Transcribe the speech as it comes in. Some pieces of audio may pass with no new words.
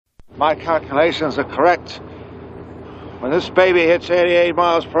My calculations are correct. When this baby hits 88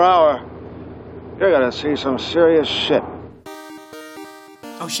 miles per hour, you're gonna see some serious shit.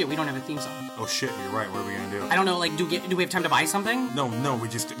 Oh shit, we don't have a theme song. Oh shit, you're right. What are we gonna do? I don't know, like, do we have time to buy something? No, we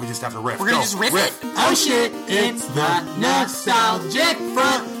just have to riff. We're gonna just riff it? Oh shit, it's the Nostalgic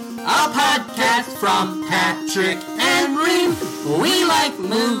Front, a podcast from Patrick and Reem. We like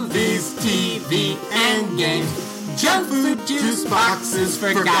movies, TV, and games, junk food, juice boxes,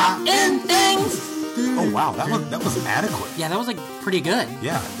 forgotten things. Oh wow, that was adequate. Yeah, that was, like, pretty good.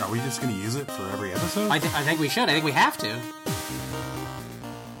 Yeah, are we just gonna use it for every episode? I think we should. I think we have to.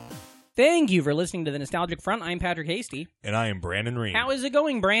 Thank you for listening to the Nostalgic Front. I'm Patrick Hasty. And I am Brandon Ream. How is it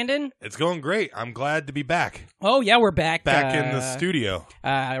going, Brandon? It's going great. I'm glad to be back. Oh, yeah, we're back. Back in the studio.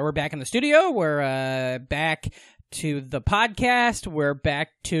 We're back in the studio. We're back to the podcast. We're back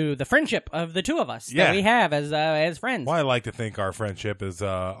to the friendship of the two of us that we have as friends. Well, I like to think our friendship is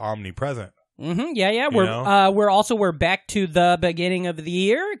omnipresent. Mm-hmm. Yeah. We're back to the beginning of the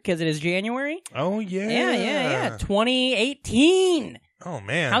year because it is January. Oh, yeah. Yeah. 2018. Oh,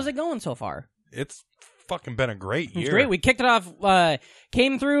 man. How's it going so far? It's fucking been a great year. It's great. We kicked it off,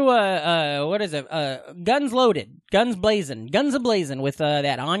 came through, Guns Loaded, Guns A-Blazing with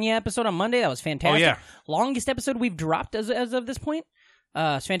that Anya episode on Monday. That was fantastic. Oh, yeah. Longest episode we've dropped as of this point.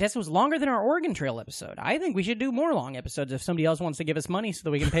 It's fantastic. It was longer than our Oregon Trail episode. I think we should do more long episodes if somebody else wants to give us money so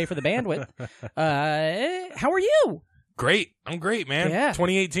that we can pay for the bandwidth. How are you? Great. I'm great, man. Yeah.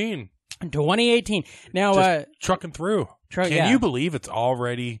 2018. 2018. Now, just trucking through. Can you believe it's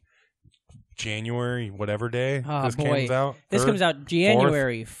already January, whatever day this comes out? This comes out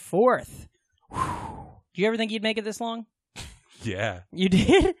January 4th. Do you ever think you'd make it this long? Yeah. You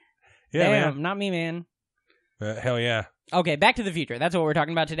did? Yeah, Damn, man. not me, man. Hell yeah. Okay, Back to the Future. That's what we're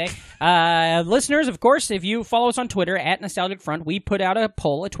talking about today. Listeners, of course, if you follow us on Twitter, at Nostalgic Front, we put out a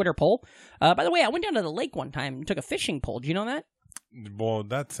Twitter poll. By the way, I went down to the lake one time and took a fishing pole. Do you know that? Well,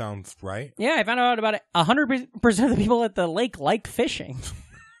 that sounds right. Yeah, I found out about 100% of the people at the lake like fishing.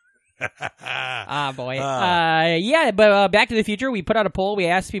 Boy. But Back to the Future, we put out a poll. We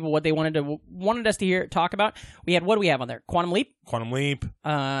asked people what they wanted us to talk about. We had, what do we have on there? Quantum Leap.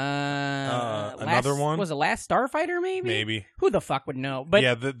 Another one? Was it Last Starfighter, maybe? Maybe. Who the fuck would know? But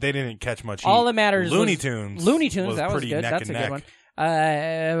yeah, they didn't catch much. All that matters Looney Tunes. That was good. That's a good one.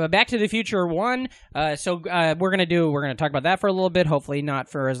 Back to the Future 1. So we're gonna talk about that for a little bit. Hopefully not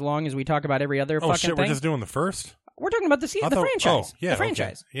for as long as we talk about every other fucking thing. We're just doing the first? We're talking about the franchise. Oh, yeah. The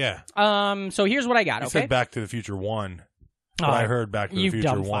franchise. Okay. Yeah. So here's what I got, You okay? said Back to the Future 1. But I heard Back to the Future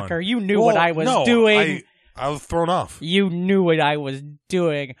 1. You dumb fucker. You knew what I was doing. I was thrown off. You knew what I was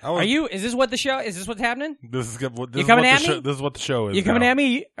doing. Is this what's happening? This is what the show is. You coming at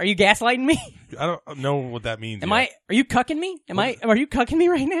me? Are you gaslighting me? I don't know what that means. Are you cucking me? Are you cucking me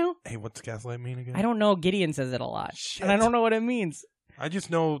right now? Hey, what's gaslight mean again? I don't know. Gideon says it a lot. Shit. And I don't know what it means. I just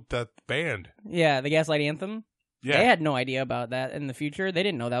know that band. Yeah, the Gaslight Anthem. Yeah. They had no idea about that in the future. They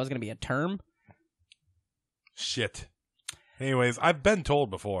didn't know that was going to be a term. Shit. Anyways, I've been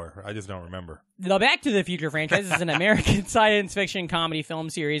told before. I just don't remember. The Back to the Future franchise is an American science fiction comedy film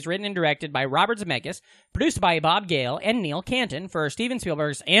series written and directed by Robert Zemeckis, produced by Bob Gale and Neil Canton for Steven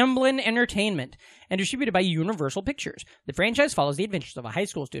Spielberg's Amblin Entertainment, and distributed by Universal Pictures. The franchise follows the adventures of a high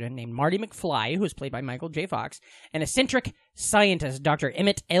school student named Marty McFly, who is played by Michael J. Fox, and eccentric scientist Dr.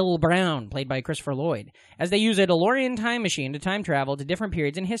 Emmett L. Brown, played by Christopher Lloyd, as they use a DeLorean time machine to time travel to different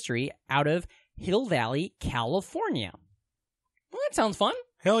periods in history out of Hill Valley, California. Well, that sounds fun.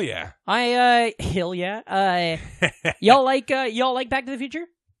 Hell yeah. Hell yeah. Y'all like Back to the Future?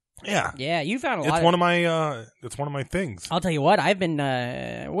 Yeah. Yeah, you found a lot. It's one of my things. I'll tell you what, I've been,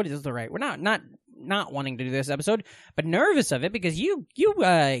 what is the right? We're not wanting to do this episode, but nervous of it because you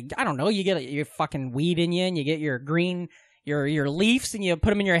I don't know, you get your fucking weed in you and you get your green, your leaves and you put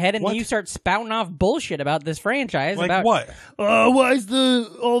them in your head and then you start spouting off bullshit about this franchise. Like about, what? Why is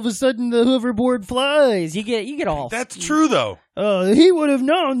all of a sudden the hoverboard flies? You get all. That's true though. He would have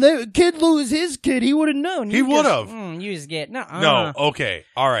known. The kid lose his kid. He would have known. He would have. You just get no. No. Okay.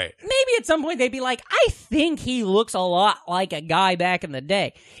 All right. Maybe at some point they'd be like, I think he looks a lot like a guy back in the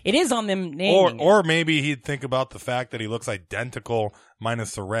day. It is on them naming. Or maybe he'd think about the fact that he looks identical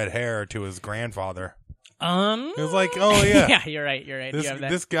minus the red hair to his grandfather. It was like, oh yeah, yeah, you're right.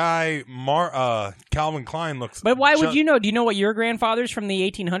 This guy, Calvin Klein looks. But why would you know? Do you know what your grandfather's from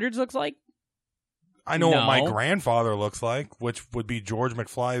the 1800s looks like? I know what my grandfather looks like, which would be George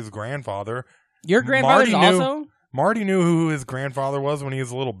McFly's grandfather. Your grandfather's also? Marty knew who his grandfather was when he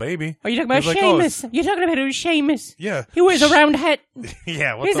was a little baby. Oh, you're talking about Seamus. You're talking about who's Seamus. Yeah. He wears a round hat.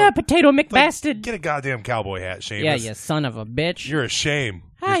 Yeah. He's a potato McBastard. Get a goddamn cowboy hat, Seamus. Yeah, you son of a bitch. You're a shame.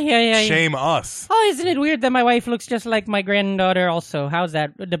 Yeah. Shame us. Oh, isn't it weird that my wife looks just like my granddaughter also? How's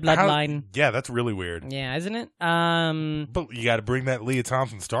that? The bloodline. Yeah, that's really weird. Yeah, isn't it? But you got to bring that Leah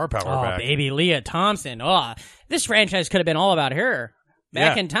Thompson star power back. Oh, baby, Leah Thompson. Oh, this franchise could have been all about her.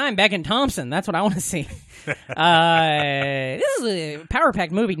 Back in time, back in Thompson. That's what I want to see. This is a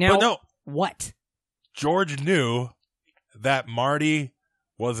power-packed movie. Now, but no. What? George knew that Marty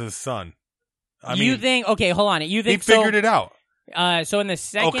was his son. You think? Okay, hold on. You think he figured it out? So in the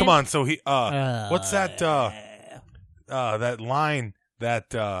second... Oh, come on. So he... what's that... that line that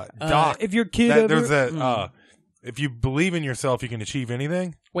Doc... if your kid... There's that... if you believe in yourself, you can achieve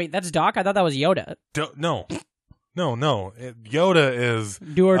anything. Wait, that's Doc? I thought that was Yoda. No. Yoda is...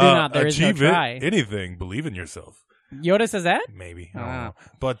 Do or do not. There is no try. Anything. Believe in yourself. Yoda says that? Maybe. I don't know.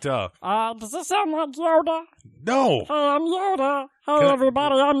 But... does this sound like Yoda? No. Hey, I'm Yoda. Hey,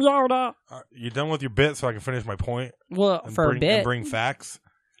 everybody, I'm Yoda. You done with your bit so I can finish my point? Well, for a bit. And bring facts?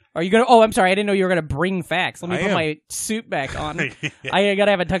 Are you gonna? Oh, I'm sorry. I didn't know you were gonna bring facts. Let me put my suit back on. Yeah. I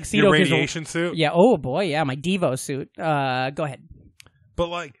gotta have a tuxedo. Your radiation suit? Yeah. Oh boy. Yeah, my Devo suit. Go ahead. But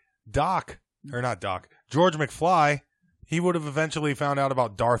like George McFly, he would have eventually found out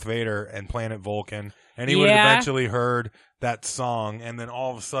about Darth Vader and Planet Vulcan, and he would have eventually heard that song, and then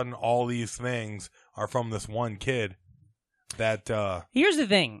all of a sudden, all these things are from this one kid. That here's the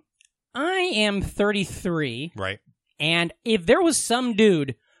thing. I am 33. Right. And if there was some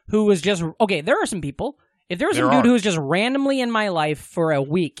dude who was just... Okay, there are some people. If there was some dude who was just randomly in my life for a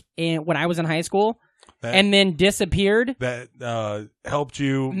week when I was in high school and then disappeared... That helped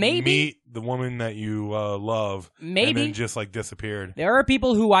you meet the woman that you love. Maybe. And then just like disappeared. There are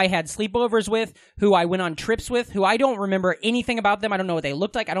people who I had sleepovers with, who I went on trips with, who I don't remember anything about them. I don't know what they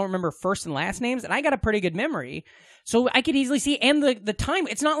looked like. I don't remember first and last names. And I got a pretty good memory. So I could easily see... And the time...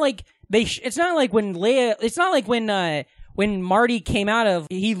 It's not like... It's not like when Leia... It's not like when Marty came out of...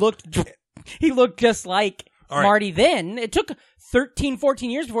 He looked just like Marty then. It took 13,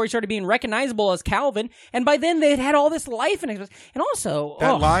 14 years before he started being recognizable as Calvin. And by then, they had all this life. And also...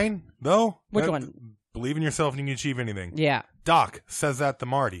 That line, though... Which one? Believe in yourself and you can achieve anything. Yeah. Doc says that to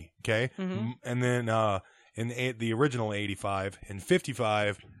Marty, okay? Mm-hmm. And then in the original 85, in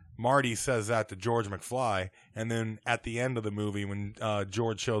 55... Marty says that to George McFly, and then at the end of the movie, when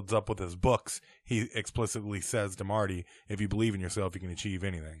George shows up with his books, he explicitly says to Marty, if you believe in yourself, you can achieve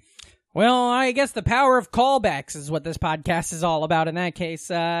anything. Well, I guess the power of callbacks is what this podcast is all about in that case.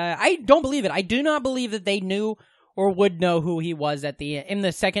 I don't believe it. I do not believe that they knew or would know who he was in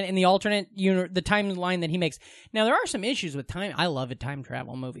the alternate the timeline that he makes. Now, there are some issues with time. I love a time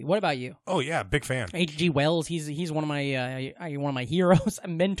travel movie. What about you? Oh yeah, big fan. H.G. Wells, he's one of my heroes, a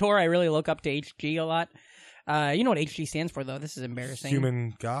mentor. I really look up to H.G. a lot. You know what H.G. stands for, though? This is embarrassing.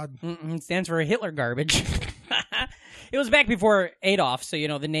 Human God? It stands for Hitler garbage. It was back before Adolf, so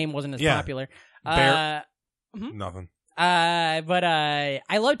the name wasn't as popular. Nothing. But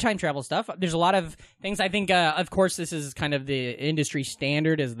I love time travel stuff. There's a lot of things. I think, of course, this is kind of the industry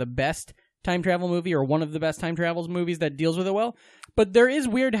standard as the best time travel movie or one of the best time travels movies that deals with it well. But there is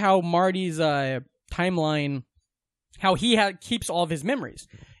weird how Marty's timeline, how he keeps all of his memories.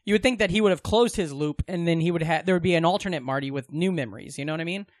 You would think that he would have closed his loop and then there would be an alternate Marty with new memories. You know what I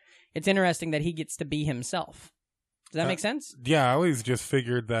mean? It's interesting that he gets to be himself. Does that make sense? Yeah, I always just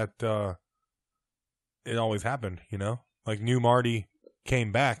figured that it always happened, Like new Marty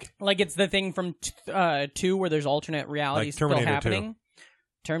came back. Like it's the thing from 2 where there's alternate realities still happening. 2.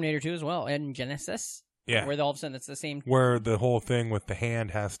 Terminator 2 as well. And Genesis. Yeah. Where all of a sudden it's the same. Where the whole thing with the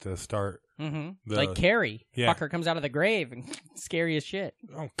hand has to start. Mm-hmm. Like Carrie. Yeah. Fucker comes out of the grave and scary as shit.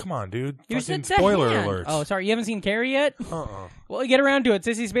 Oh, come on, dude. Fucking spoiler alerts. Oh, sorry. You haven't seen Carrie yet? Well, get around to it.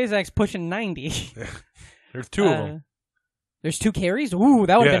 Sissy SpaceX pushing 90. There's 2 of them. There's 2 Carries? Ooh,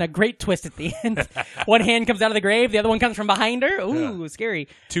 that would have been a great twist at the end. One hand comes out of the grave, the other one comes from behind her. Ooh, scary.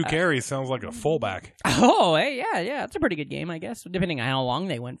 2 Carries sounds like a fullback. Oh, hey, yeah. It's a pretty good game, I guess, depending on how long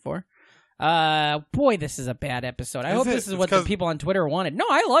they went for. Boy, this is a bad episode. I hope this is what the people on Twitter wanted. No,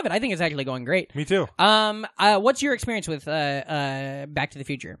 I love it. I think it's actually going great. Me too. What's your experience with Back to the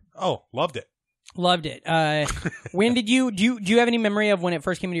Future? Oh, loved it. Loved it. When did do you have any memory of when it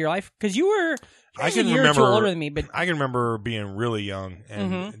first came into your life? Because you were a year or 2 older than me, but I can remember being really young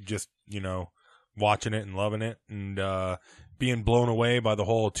and just watching it and loving it and being blown away by the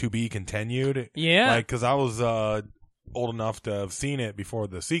whole to be continued. Yeah, because I was old enough to have seen it before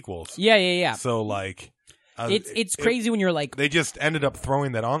the sequels. Yeah. So like, It's crazy when you're like, they just ended up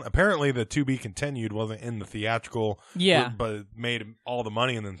throwing that on. Apparently, the To Be Continued wasn't in the theatrical. Yeah. But it made all the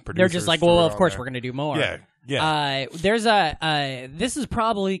money, and then producers. they're just like, threw well, it of on course there. we're going to do more. Yeah. There's this is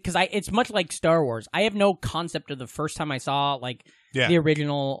probably because it's much like Star Wars. I have no concept of the first time I saw like the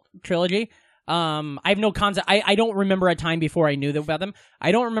original trilogy. I have no concept. I don't remember a time before I knew about them.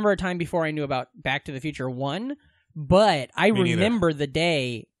 I don't remember a time before I knew about Back to the Future 1, but I remember the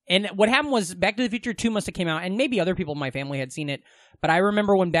day. And what happened was Back to the Future 2 must have came out, and maybe other people in my family had seen it, but I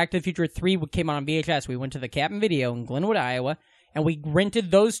remember when Back to the Future 3 came out on VHS, we went to the Captain Video in Glenwood, Iowa, and we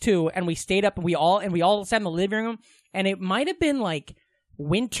rented those two, and we stayed up, and we all sat in the living room, and it might have been like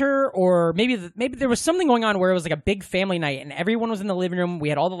winter, or maybe there was something going on where it was like a big family night, and everyone was in the living room, we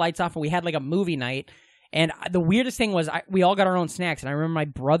had all the lights off, and we had like a movie night. And the weirdest thing was we all got our own snacks, and I remember my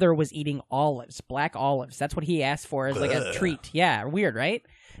brother was eating olives, black olives. That's what he asked for as like a treat. Yeah, weird, right?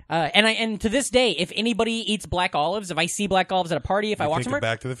 And to this day, if anybody eats black olives, if I see black olives at a party, if I walk somewhere,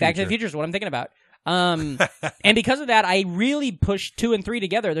 Back to the Future is what I'm thinking about. And because of that, I really pushed 2 and 3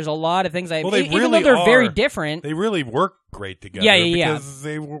 together. There's a lot of things even though they're very different. They really work great together. Because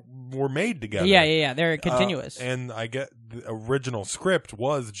they were made together. Yeah. They're continuous. And I get the original script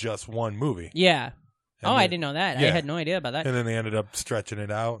was just one movie. Yeah. And I didn't know that. Yeah. I had no idea about that. And then they ended up stretching it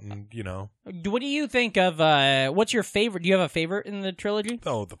out, and What do you think of? What's your favorite? Do you have a favorite in the trilogy?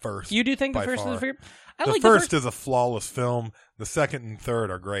 Oh, the first. You do think the by first far. is the favorite? The first is a flawless film. The second and third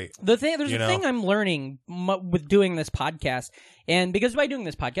are great. There's a thing I'm learning with doing this podcast, and because by doing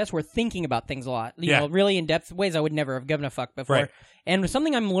this podcast, we're thinking about things a lot. You know, really in depth ways I would never have given a fuck before. Right. And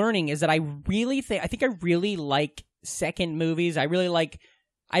something I'm learning is that I think I really like second movies. I really like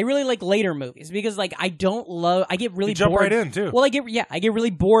later movies because I get really jump bored. right in too. Well, I get really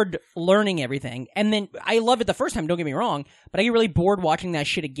bored learning everything. And then I love it the first time, don't get me wrong, but I get really bored watching that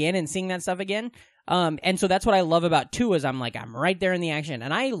shit again and seeing that stuff again. And so that's what I love about 2 is I'm right there in the action.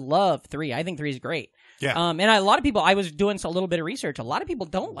 And I love 3. I think 3 is great. Yeah. And a lot of people, I was doing a little bit of research. A lot of people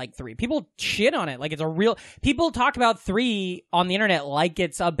don't like 3. People shit on it. Like it's people talk about 3 on the internet like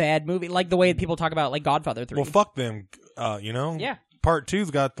it's a bad movie. Like the way people talk about like Godfather 3. Well, fuck them, Yeah. Part 2's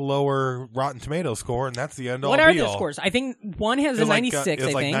got the lower Rotten Tomato score, and that's the end all. What are the scores? I think 1 has a 96. It's I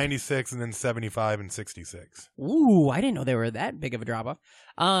like think 96, and then 75 and 66. Ooh, I didn't know they were that big of a drop off.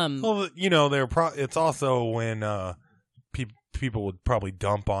 Well, it's also when people would probably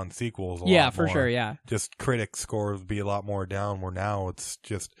dump on sequels. A lot for more. sure. Yeah, just critic scores would be a lot more down. Where now it's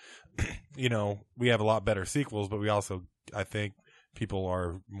just, we have a lot better sequels, but we also, I think, people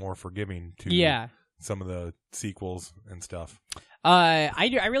are more forgiving to some of the sequels and stuff.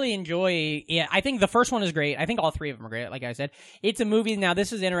 I really enjoy. Yeah, I think the first one is great. I think all 3 of them are great. Like I said, it's a movie. Now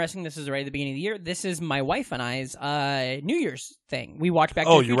this is interesting. This is right at the beginning of the year. This is my wife and I's New Year's thing. We watch Back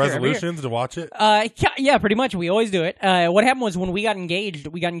to the Future your resolutions to watch it? Yeah, pretty much. We always do it. What happened was when we got engaged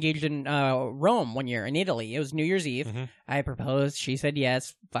in Rome one year in Italy. It was New Year's Eve. Mm-hmm. I proposed. She said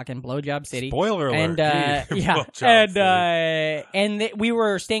yes. Fucking blowjob city. Spoiler alert. And we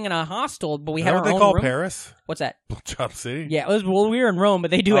were staying in a hostel, but we had our own room. What they call Paris? What's that? Blowjob City? Yeah, we were in Rome,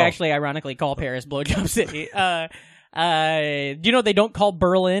 but they do actually ironically call Paris Blowjob City. Do you know they don't call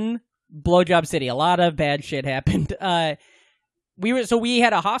Berlin Blowjob City? A lot of bad shit happened. We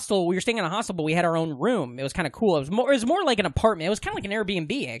had a hostel. We were staying in a hostel, but we had our own room. It was kind of cool. It was more like an apartment. It was kind of like an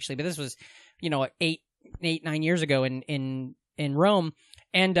Airbnb actually, but this was 9 years ago in Rome,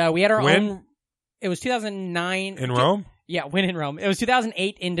 and we had our own. It was 2009 in Rome. Yeah, when in Rome. It was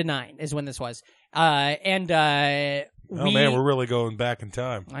 2008 into 9 is when this was. Man, we're really going back in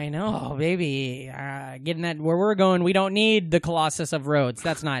time. I know, baby. Getting that where we're going, we don't need the Colossus of Rhodes.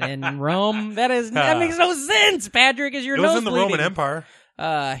 That's not in Rome. That makes no sense. Patrick, is your nose bleeding? It was in the Roman Empire.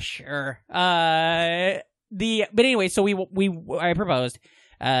 Sure. But anyway, so I proposed.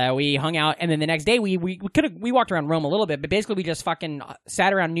 We hung out, and then the next day we walked around Rome a little bit, but basically we just fucking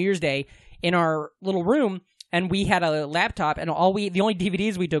sat around New Year's Day in our little room. And we had a laptop, and the only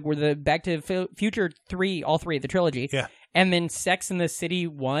DVDs we took were the Back to the Future 3, all 3 of the trilogy. Yeah. And then Sex and the City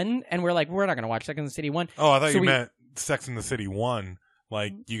 1, and we're like, we're not going to watch Sex and the City 1. Oh, I thought you meant Sex and the City 1.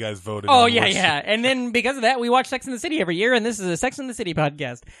 Like, you guys voted Oh, on yeah. And then because of that, we watch Sex and the City every year, and this is a Sex and the City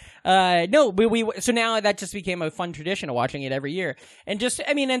podcast. So now that just became a fun tradition of watching it every year. And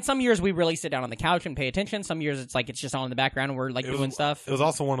and some years we really sit down on the couch and pay attention. Some years it's just on in the background and we're doing stuff. It was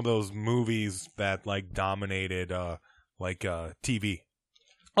also one of those movies that dominated TV.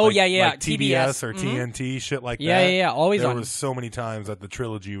 Oh, like TBS or TNT, shit like that. Yeah, always there on. was so many times that the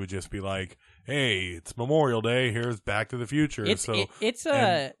trilogy would just be like, hey, it's Memorial Day, here's Back to the Future. It's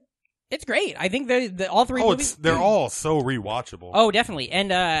It's great. I think all three movies... they're all so rewatchable. Oh, definitely.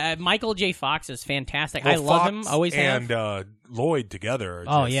 And Michael J. Fox is fantastic. Well, I love Fox him. Always have. And Lloyd together.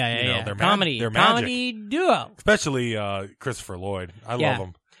 Are just, yeah. They're comedy. They're magic. Comedy duo. Especially Christopher Lloyd. I love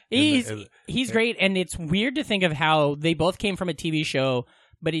him. He's great, and it's weird to think of how they both came from a TV show,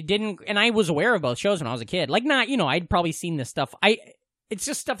 but it didn't... And I was aware of both shows when I was a kid. Like, not, I'd probably seen this stuff. It's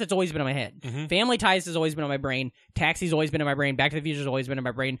just stuff that's always been in my head. Mm-hmm. Family Ties has always been in my brain. Taxi's always been in my brain. Back to the Future's always been in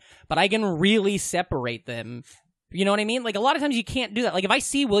my brain. But I can really separate them. You know what I mean? Like, a lot of times you can't do that. Like, if I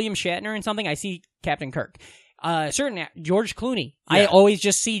see William Shatner in something, I see Captain Kirk. George Clooney. Yeah. I always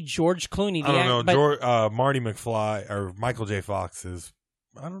just see George Clooney. I don't know. Marty McFly or Michael J. Fox is...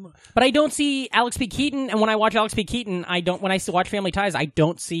 I don't know. But I don't see Alex P. Keaton, and when I watch Alex P. Keaton, when I watch Family Ties, I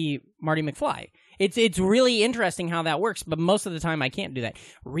don't see Marty McFly. It's really interesting how that works, but most of the time I can't do that.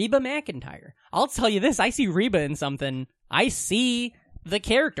 Reba McEntire. I'll tell you this, I see Reba in something. I see the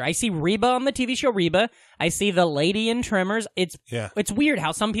character. I see Reba on the TV show Reba. I see the lady in Tremors. It's weird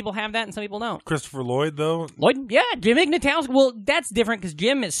how some people have that and some people don't. Christopher Lloyd, though? Jim Ignatowski. Well, that's different because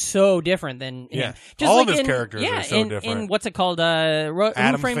Jim is so different than him. Just all like of his characters are so different. In what's it called?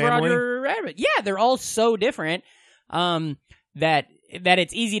 Addams Who Framed Family? Roger Rabbit. Yeah, they're all so different that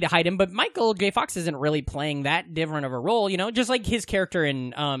it's easy to hide him. But Michael J. Fox isn't really playing that different of a role, just like his character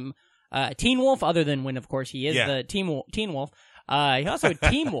in Teen Wolf, other than when, of course, he is the Teen Wolf. He also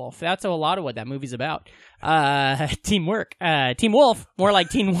Team Wolf. That's a lot of what that movie's about. Teamwork. Team Wolf. More like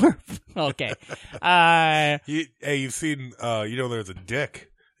Teen Wolf. Okay. You've seen, there's a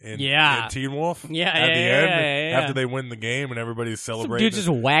dick in Teen Wolf? Yeah, At the end, after they win the game and everybody's celebrating. Dude's just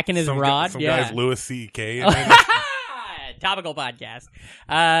whacking his rod. Some guy's Louis C.K. in it. Topical podcast.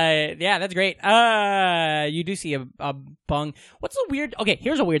 That's great. You do see a bung. What's the weird... Okay,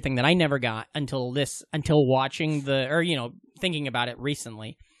 here's a weird thing that I never got until watching thinking about it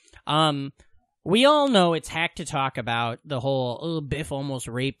recently. We all know it's hack to talk about the whole, Biff almost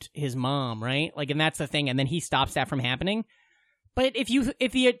raped his mom, right? Like, and that's the thing, and then he stops that from happening. But if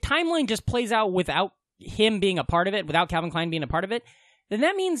the timeline just plays out without him being a part of it, without Calvin Klein being a part of it, then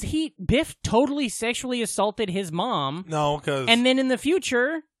that means Biff totally sexually assaulted his mom. No, because... And then in the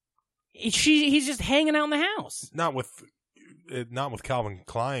future, he's just hanging out in the house. Not with Calvin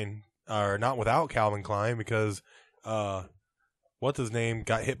Klein, or not without Calvin Klein, because what's his name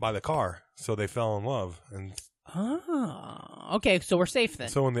got hit by the car, so they fell in love. And okay, so we're safe then.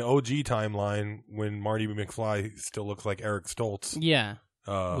 So in the OG timeline, when Marty McFly still looks like Eric Stoltz. Yeah.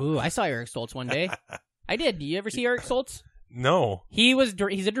 I saw Eric Stoltz one day. I did. Do you ever see Eric Stoltz? No. He's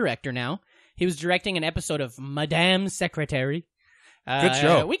a director now. He was directing an episode of Madame Secretary. Good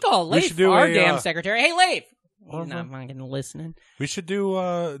show. We call Leif our damn secretary. Hey, Leif! He's not fucking listening. We should do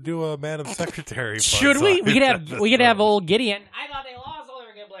a Madam Secretary. Should we? We could have old Gideon. I thought they lost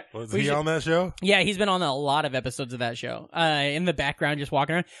Oliver Gibbler. Was he on that show? Yeah, he's been on a lot of episodes of that show. In the background, just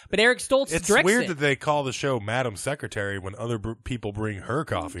walking around. But Eric Stoltz directs it. It's weird that they call the show Madam Secretary when other people bring her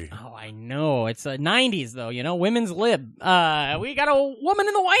coffee. Oh, I know. It's 90s though. Women's lib. We got a woman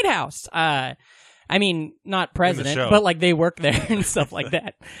in the White House. I mean, not president, but like they work there and stuff like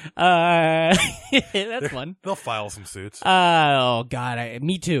that. That's fun. They'll file some suits. Oh God,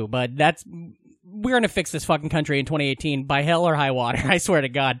 me too. But we're gonna fix this fucking country in 2018 by hell or high water. I swear to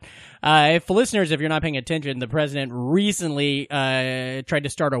God. If you're not paying attention, the president recently tried to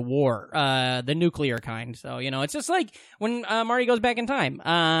start a war, the nuclear kind. So it's just like when Marty goes back in time,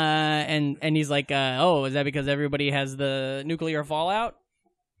 and he's like, "Oh, is that because everybody has the nuclear fallout?"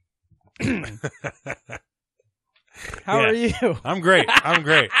 How are you? I'm great.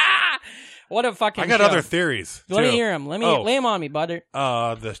 What a fucking I got show. Other theories. Let me hear them. Lay them on me, brother.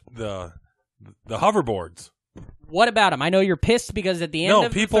 The hoverboards. What about them? I know you're pissed because at the end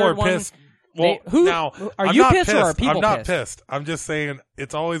of people the third are pissed. Well, I'm you not pissed or are people I'm not pissed. I'm just saying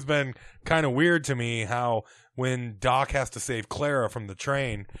it's always been kind of weird to me how when Doc has to save Clara from the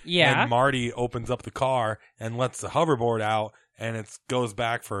train, and Marty opens up the car and lets the hoverboard out, and it goes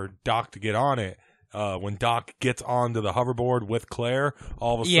back for Doc to get on it. When Doc gets onto the hoverboard with Claire,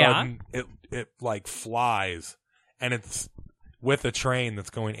 all of a sudden it like flies, and it's with a train that's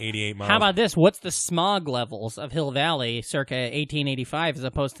going 88 miles. How about this? What's the smog levels of Hill Valley circa 1885 as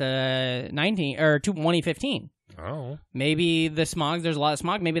opposed to 2015? Oh. Maybe there's a lot of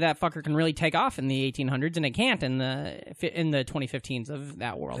smog. Maybe that fucker can really take off in the 1800s, and it can't in the 2015s of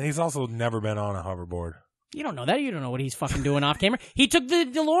that world. And he's also never been on a hoverboard. You don't know that. You don't know what he's fucking doing off camera. He took the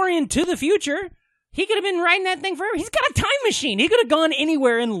DeLorean to the future. He could have been riding that thing forever. He's got a time machine. He could have gone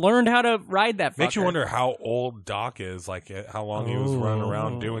anywhere and learned how to ride that fucker. Makes you wonder how old Doc is, like how long he was running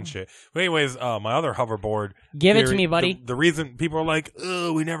around doing shit. But anyways, my other hoverboard. Give it to me, buddy. The reason people are like,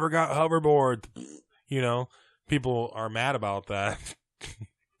 "Oh, we never got hoverboard," people are mad about that.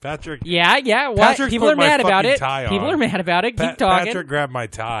 Patrick. Yeah. What? Patrick's People put are my mad about fucking it. tie People on. are mad about it. Keep talking. Patrick grabbed my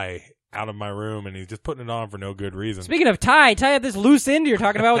tie out of my room, and he's just putting it on for no good reason. Speaking of tie up this loose end you're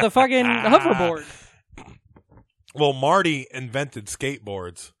talking about with the fucking hoverboard. Well, Marty invented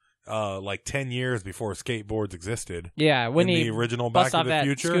skateboards like 10 years before skateboards existed. Yeah, when in he the original Back busts to off the that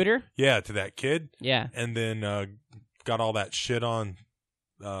Future. scooter. Yeah, to that kid. Yeah. And then got all that shit on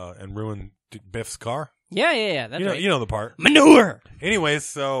and ruined Biff's car. Yeah. That's right. You know the part. Manure. Anyways,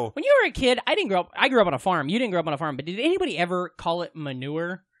 so When you were a kid, I grew up on a farm. You didn't grow up on a farm, but did anybody ever call it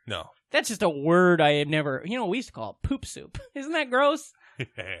manure? no. That's just a word I had never. We used to call it poop soup. Isn't that gross?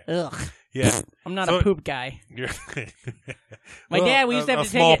 Ugh. Yeah. I'm not So- a poop guy. My Well, dad, we used to have a to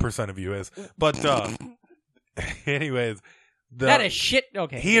small take it. percent of you is. But anyways, That is shit.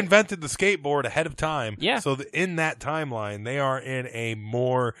 Okay. he invented the skateboard ahead of time. Yeah. So in that timeline, they are in a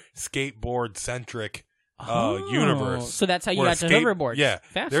more skateboard centric universe. So that's how you where got to hoverboards. Yeah.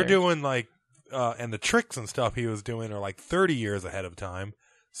 Faster. They're doing like and the tricks and stuff he was doing are like 30 years ahead of time.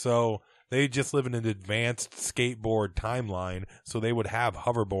 So they just live in an advanced skateboard timeline. So they would have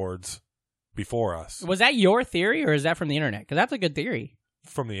hoverboards before us Was that your theory, or is that from the internet? Because that's a good theory.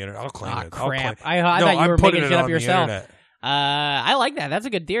 from the internet. I'll claim Ah, it. I'll crap. claim- I No, thought you I'm were putting making it shit up on the yourself. internet. I like that. That's a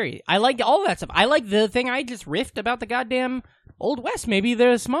good theory. I like all that stuff. I like the thing I just riffed about the goddamn Old West. Maybe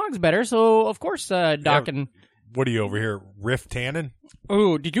the smog's better. So, of course, Doc and... What are you over here, Riff Tannen?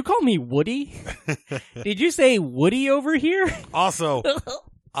 Ooh, did you call me Woody? Did you say Woody over here? Also,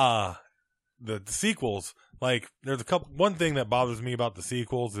 the sequels, like there's one thing that bothers me about the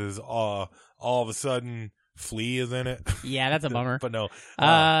sequels is all of a sudden Flea is in it. Yeah, that's a bummer. But no,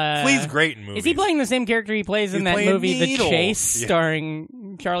 Uh, Flea's great in movies. Is he playing the same character he plays in He's that playing movie, Needle. The Chase, Yeah.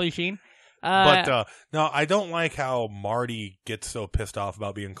 starring Charlie Sheen? But no, I don't like how Marty gets so pissed off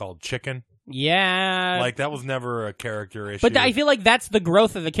about being called chicken. Yeah. Like that was never a character issue. But I feel like that's the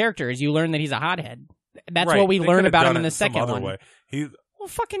growth of the character, is you learn that he's a hothead. That's Right. what we They learn could've about done him in it the some second other one. way. Well,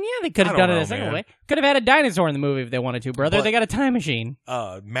 fucking yeah, they could have I done don't it know, a second man. way. Could have had a dinosaur in the movie if they wanted to, brother. But- They got a time machine.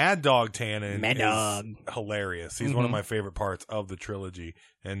 Mad Dog Tannen Mad Dog. is hilarious. He's one of my favorite parts of the trilogy,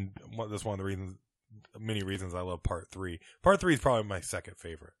 and that's one of the many reasons I love Part 3. Part 3 is probably my second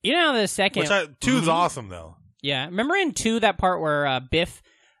favorite. You know the second... Which 2's awesome though. Yeah, remember in 2 that part where Biff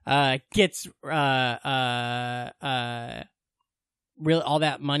gets really all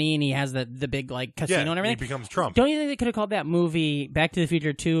that money and he has the big like casino Yeah, and everything? he becomes Trump. Don't you think they could have called that movie Back to the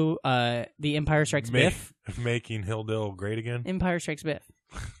Future 2 The Empire Strikes Biff? Making Hilldale great again. Empire Strikes Biff.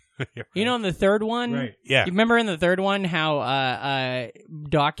 You're You know in the third one? right. Yeah. You remember in the third one how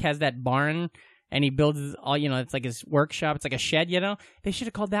Doc has that barn and he builds all, it's like his workshop. It's like a shed, They should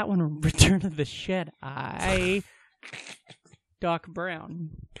have called that one Return of the Shed. Doc Brown.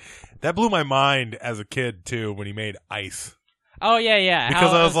 That blew my mind as a kid too when he made ice. Oh, yeah. Because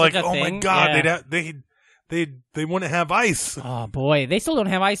How I was it's like, such a oh my thing. god, Yeah. they wouldn't have ice. Oh, boy. They still don't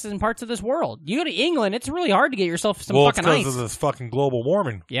have ice in parts of this world. You go to England, it's really hard to get yourself some Well, it's fucking because ice. of this fucking global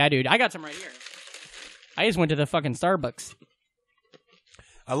warming. Yeah, dude. I got some right here. I just went to the fucking Starbucks.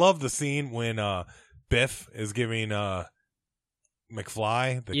 I love the scene when Biff is giving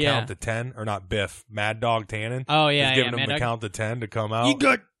McFly the Yeah. count to 10, or not Biff, Mad Dog Tannen. Oh, yeah, He's giving Mad him the Dog. count to 10 to come out. You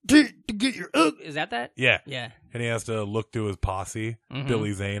got to get your... Is that? Yeah. Yeah. And he has to look to his posse. Mhm.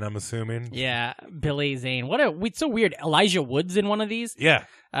 Billy Zane, I'm assuming. Yeah, Billy Zane. It's so weird. Elijah Wood's in one of these. Yeah.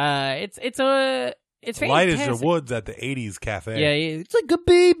 It's fantastic. Elijah Woods at the 80s cafe. Yeah, it's like a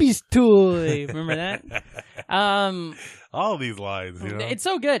baby's toy. Remember that? All these lines, It's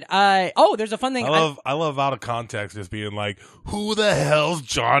so good. There's a fun thing. I love out of context just being like, who the hell's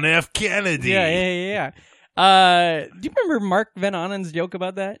John F. Kennedy? Yeah. Do you remember Mark Van Onen's joke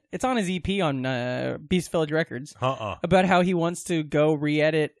about that? It's on his EP on Beast Village Records about how he wants to go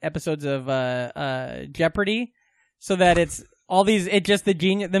re-edit episodes of Jeopardy so that it's all these. It's just the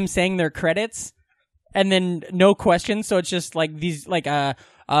genius them saying their credits and then no questions. So it's just like these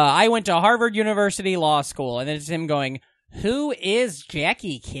I went to Harvard University Law School, and then it's him going, who is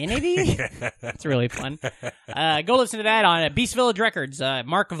Jackie Kennedy? It's really fun. Go listen to that on Beast Village Records.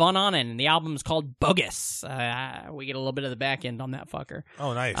 Mark Von Onen. The album's called Bogus. We get a little bit of the back end on that fucker.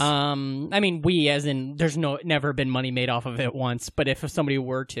 Oh, nice. I mean, we as in there's never been money made off of it once, but if somebody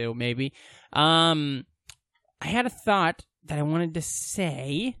were to, maybe. I had a thought that I wanted to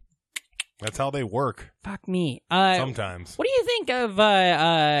say, That's how they work. Fuck me. Sometimes. What do you think of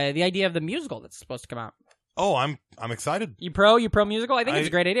the idea of the musical that's supposed to come out? Oh, I'm excited. You pro musical? I think it's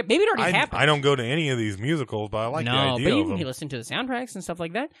a great idea. Maybe it already happened. I don't go to any of these musicals, but I like the idea but of you them. can listen to the soundtracks and stuff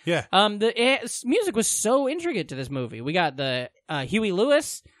like that. Yeah. The music was so intricate to this movie. We got the Huey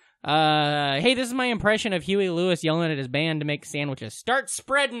Lewis. Hey, this is my impression of Huey Lewis yelling at his band to make sandwiches. Start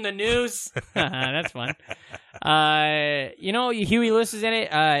spreading the news. That's fun. Huey Lewis is in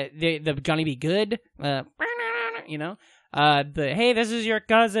it. The Johnny B. Good. Hey, this is your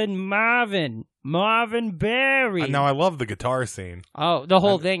cousin Marvin Berry. Now I love the guitar scene. Oh, the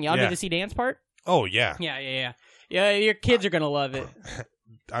whole thing. Y'all need to see dance part? Oh yeah. Yeah. Your kids are gonna love it.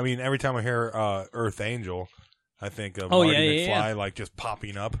 I mean, every time I hear Earth Angel, I think of Marty McFly like just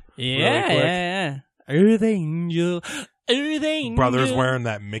popping up. Really quick. Yeah. Earth Angel. Brothers wearing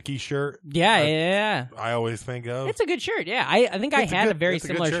that Mickey shirt. Yeah. I always think of. It's a good shirt. Yeah, I think I had a very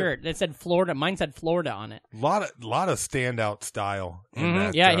similar shirt that said Florida. Mine said Florida on it. Lot of standout style. In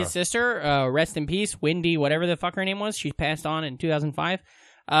that, yeah, his sister, rest in peace, Wendy, whatever the fuck her name was. She passed on in 2005.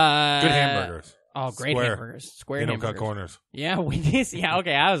 Good hamburgers. Oh, great hamburgers. Square they hamburgers. don't cut corners. Yeah, Wendy's. Yeah,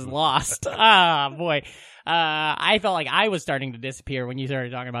 okay, I was lost. Ah, boy. I felt like I was starting to disappear when you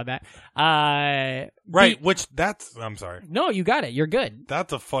started talking about that. I'm sorry. No, you got it. You're good.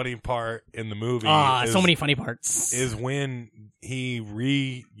 That's a funny part in the movie. So many funny parts. Is when he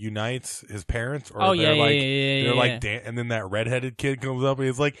reunites his parents. Or and then that redheaded kid comes up and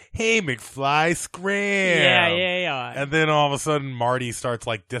he's like, "Hey, McFly, scram!" Yeah. And then all of a sudden, Marty starts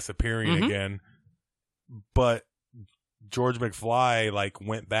like disappearing again. But George McFly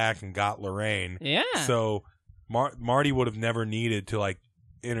went back and got Lorraine. Yeah. So Marty would have never needed to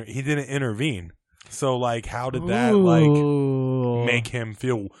he didn't intervene. So how did that make him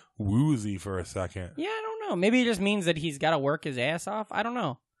feel woozy for a second? Yeah, I don't know. Maybe it just means that he's got to work his ass off. I don't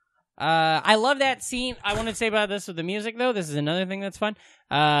know. I love that scene. I want to say about this with the music though. This is another thing that's fun.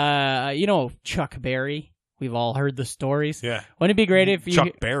 Chuck Berry. We've all heard the stories. Yeah. Wouldn't it be great if you...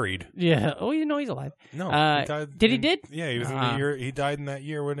 Chuck buried. Yeah. Oh, he's alive. No. He died he did? Yeah, he was in the year. He died in that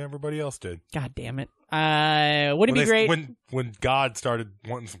year when everybody else did. God damn it. Wouldn't it be great... When God started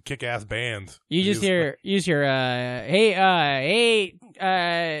wanting some kick-ass bands. You just hear... Hey,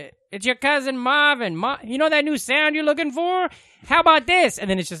 it's your cousin Marvin. You know that new sound you're looking for? How about this? And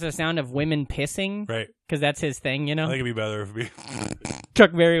then it's just a sound of women pissing. Right. Because that's his thing, I think it'd be better if it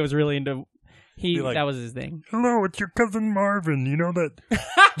Chuck Berry was really into... that was his thing. Hello, it's your cousin Marvin. You know that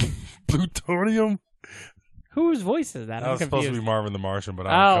plutonium? Whose voice is that? That I'm was confused. supposed to be Marvin the Martian, but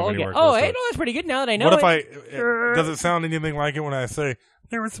I don't come anywhere close. Oh, hey, no, that's pretty good now that I know What it. if does it sound anything like it when I say,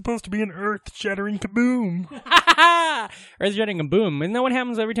 there was supposed to be an earth-shattering kaboom? Earth-shattering kaboom. Isn't that what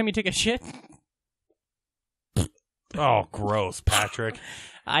happens every time you take a shit? Oh, gross, Patrick.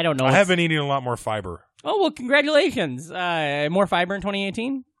 I don't know. I have been eating a lot more fiber. Oh, well, congratulations. More fiber in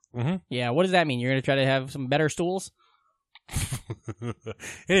 2018? Mm-hmm. Yeah, what does that mean? You're going to try to have some better stools?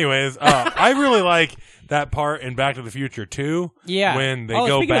 Anyways, I really like that part in Back to the Future 2. Yeah. When they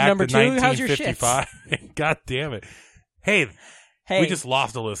go back to 1955. God damn it. Hey, we just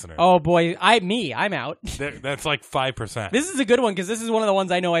lost a listener. Oh, boy. I'm out. That's like 5%. This is a good one because this is one of the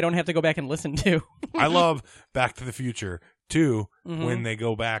ones I know I don't have to go back and listen to. I love Back to the Future 2 when they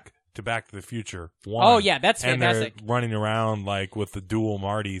go back to Back to the Future 1. Oh, yeah, that's fantastic. And they're running around with the dual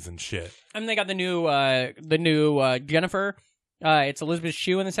Martys and shit. And they got the new Jennifer. It's Elizabeth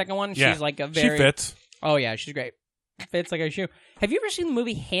Shue in the second one. Yeah. She's She fits. Oh, yeah, she's great. Fits like a shoe. Have you ever seen the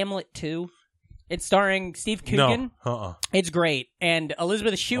movie Hamlet 2? It's starring Steve Coogan. No. It's great. And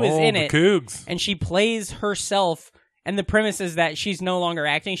Elizabeth Shue is in it. Cougs. And she plays herself. And the premise is that she's no longer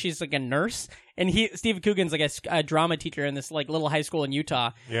acting. She's like a nurse. And Steve Coogan's like a drama teacher in this little high school in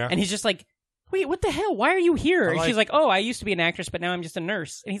Utah. Yeah. And he's just like, wait, what the hell? Why are you here? And she's like, oh, I used to be an actress, but now I'm just a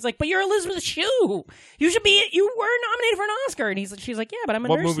nurse. And he's like, but you're Elizabeth Shue. You were nominated for an Oscar. And she's like, yeah, but I'm a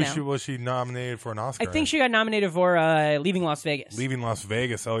nurse now. What movie was she nominated for an Oscar? I think she got nominated for Leaving Las Vegas. Leaving Las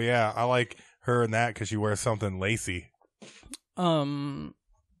Vegas. Oh, yeah. I like her in that because she wears something lacy.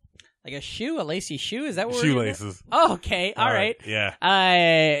 Like a lacy shoe? Is that what Shoelaces. Oh, okay. All right.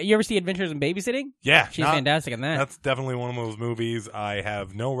 Yeah. You ever see Adventures in Babysitting? Yeah. She's fantastic in that. That's definitely one of those movies I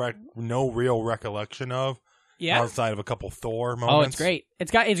have no real recollection of. Yeah. Outside of a couple Thor moments. Oh, it's great.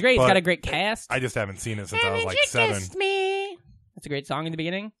 It's great. It's got a great cast. I just haven't seen it since I was like 7. Me. That's a great song in the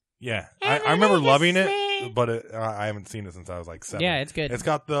beginning. Yeah. I remember loving it, but I haven't seen it since I was like 7. Yeah, it's good. It's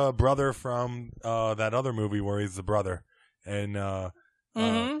got the brother from that other movie where he's the brother. And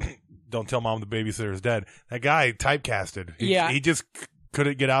Don't Tell Mom the Babysitter's Dead. That guy typecasted. He just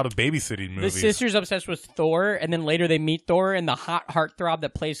couldn't get out of babysitting movies. The sister's obsessed with Thor, and then later they meet Thor, and the hot heartthrob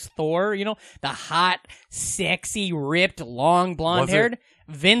that plays Thor, you know, the hot, sexy, ripped, long, blonde-haired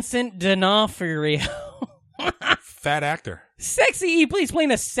Vincent D'Onofrio. Fat actor. Sexy, he's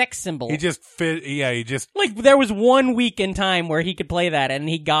playing a sex symbol. He just fit. Yeah, he just Like, there was 1 week in time where he could play that, and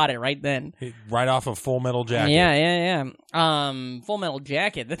he got it right then. right off of Full Metal Jacket. Yeah. Full Metal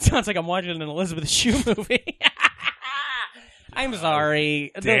Jacket. That sounds like I'm watching an Elizabeth Shue movie. I'm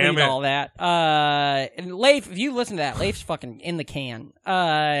sorry. Damn Delete it. all that. And Leif, if you listen to that, Leif's fucking in the can.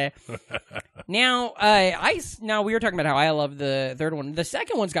 Now we were talking about how I love the third one. The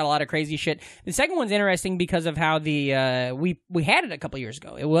second one's got a lot of crazy shit. The second one's interesting because of how the we had it a couple years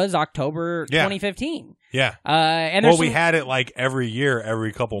ago. It was October 2015. Yeah. And Well, we had it like every year,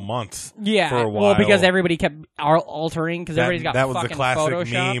 every couple months. Yeah, For a while. well, because everybody kept altering because everybody's got that was the fucking classic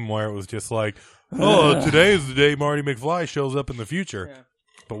Photoshop. meme where it was just like, oh, today is the day Marty McFly shows up in the future. Yeah.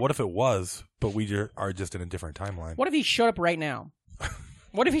 But what if it was, but we are just in a different timeline? What if he showed up right now?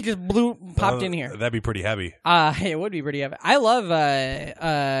 What if he just popped in here? That'd be pretty heavy. It would be pretty heavy. I love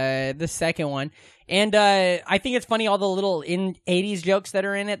the second one. And I think it's funny all the little 80s jokes that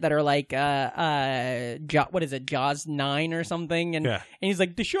are in it that are like what is it, Jaws 9 or something, and he's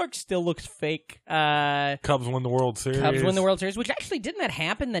like, the shark still looks fake. Cubs win the World Series. Cubs win the World Series, which actually didn't that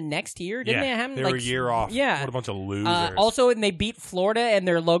happen the next year? Didn't that happen? They were a year off. Yeah. What a bunch of losers. Also, and they beat Florida, and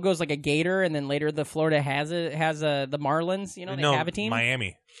their logo's like a gator, and then later the Florida has the Marlins. You know, they have a team.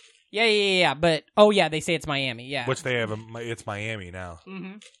 Miami. Yeah. But they say it's Miami. Yeah, Which they have. It's Miami now.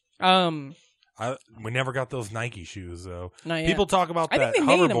 Mm-hmm. We never got those Nike shoes though. Not yet. People talk about I that think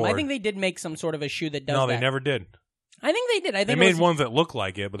they made them. hoverboard. I think they did make some sort of a shoe that does No, that. they never did. I think they did. I think They it made was, ones that look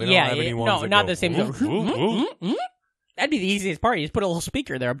like it, but they don't have any ones. No, that not go, the same. "Ooh, ooh, ooh." That'd be the easiest part. You just put a little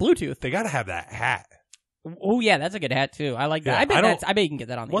speaker there, a Bluetooth. They got to have that hat. Oh yeah, that's a good hat too. I like that. Yeah, I bet you can get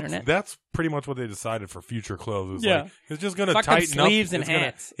that on the internet. That's pretty much what they decided for future clothes. Yeah. Like, it's just going to Fuck them tighten up. sleeves and It's gonna-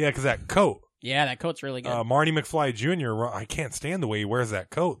 hats. Yeah, because that coat. Yeah, that coat's really good. Marty McFly Jr., I can't stand the way he wears that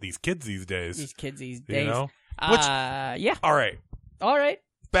coat. These kids these days. These kids these You days. know? Yeah. All right. All right.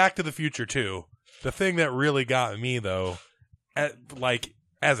 Back to the Future 2. The thing that really got me, though,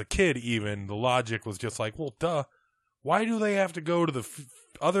 as a kid even, the logic was just like, well, duh. Why do they have to go to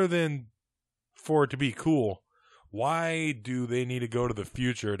other than for it to be cool, why do they need to go to the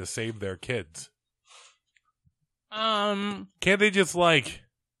future to save their kids? Can't they just,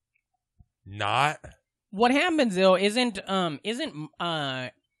 not? What happens though isn't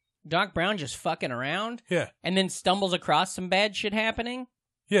Doc Brown just fucking around? Yeah. And then stumbles across some bad shit happening?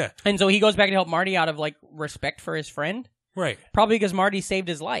 Yeah. And so he goes back to help Marty out of respect for his friend? Right. Probably because Marty saved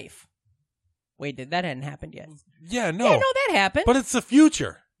his life. Wait, that hadn't happened yet. Yeah, no. Yeah, no, that happened. But it's the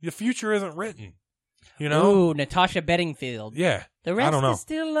future. The future isn't written. You know? Ooh, Natasha Bedingfield. Yeah. The rest I don't know. is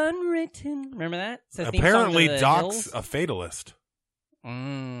still unwritten. Remember that? It's the theme Apparently, song to the Doc's Hills. a fatalist.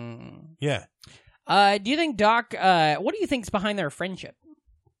 Mm. Yeah. Do you think Doc? What do you think's behind their friendship?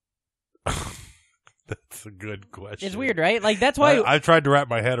 That's a good question. It's weird, right? That's why I tried to wrap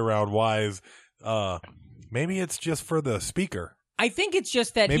my head around why is maybe it's just for the speaker. I think it's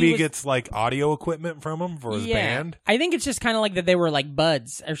just that Maybe he he gets audio equipment from him for his band. I think it's just kind of like that they were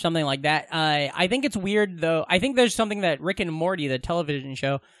buds or something like that. I think it's weird though. I think there's something that Rick and Morty, the television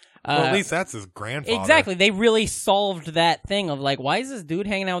show. Well, at least that's his grandfather. Exactly. They really solved that thing of why is this dude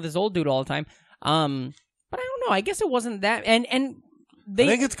hanging out with this old dude all the time? But I don't know. I guess it wasn't that. And they. I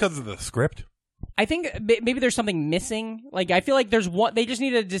think it's because of the script. I think maybe there's something missing. I feel like there's one. They just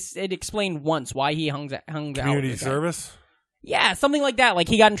need to just explain once why he hung out. Community with service. Yeah, something like that.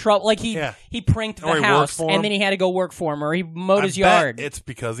 He got in trouble. He pranked Or the he house, worked for and him. then he had to go work for him, or he mowed his I bet yard. It's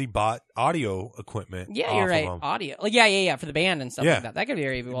because he bought audio equipment. Yeah, off you're right. Of him. Audio. Yeah, for the band and stuff Yeah. like that. That could be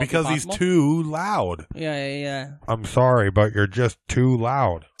very well Because be he's possible. too loud. Yeah. I'm sorry, but you're just too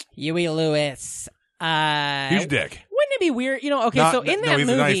loud. Huey Lewis. He's a dick. Wouldn't it be weird? Okay, Not- so in that he's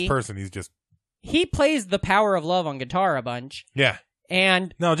movie, a nice person. He's just he plays The Power of Love on guitar a bunch, yeah.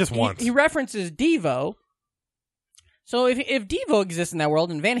 and No, just once. he references Devo. So if Devo exists in that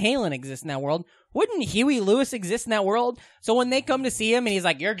world and Van Halen exists in that world, wouldn't Huey Lewis exist in that world? So when they come to see him and he's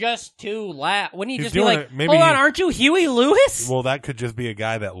like, "You're just too loud," wouldn't he He's just be doing like, it- maybe "Hold on, he- aren't you Huey Lewis?" Well, that could just be a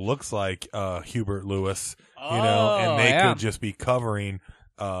guy that looks like Hubert Lewis, and they yeah. could just be covering.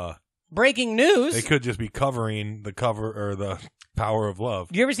 Breaking news. They could just be covering the cover or the Power of Love,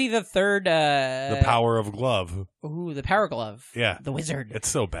 Did you ever see the third? the Power of Glove. Ooh, the Power Glove. Yeah, The Wizard. it's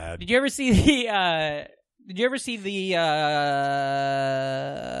so bad. Did you ever see the? Did you ever see the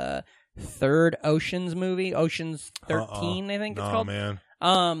third Oceans movie? Oceans 13, I think it's No, called. man.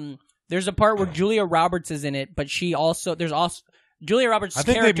 There's a part where Julia Roberts is in it, but there's Julia Roberts' I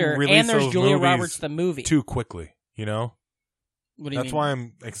think character, they released and there's those Julia movies Roberts the movie. too quickly. You know, What do you that's mean? why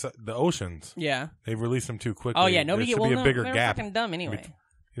I'm excited. The Oceans. Yeah. They released them too quickly. Oh yeah. Nobody there get. should be Well, a bigger they're gap. fucking dumb anyway.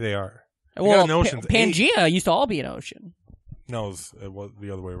 They are. Well, got an Ocean's 8. Pangea used to all be an ocean. No, it was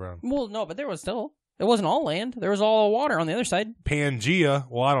the other way around. Well, no, but there was still. It wasn't all land. There was all water on the other side. Pangea.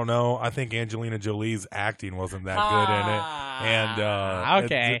 Well, I don't know. I think Angelina Jolie's acting wasn't that good in it, and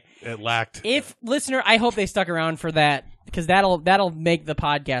okay, it lacked. If listener, I hope they stuck around for that because that'll make the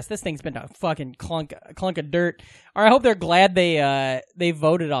podcast. This thing's been a fucking clunk of dirt. Or I hope they're glad they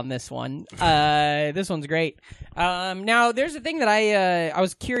voted on this one. This one's great. Now there's a thing that I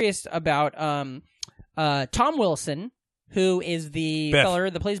was curious about. Tom Wilson, who is the Biff. feller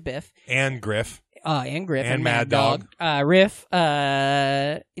that plays Biff, and Griff. and Griff And Mad Mad Dog. Riff.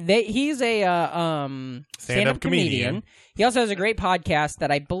 He's a stand-up comedian. He also has a great podcast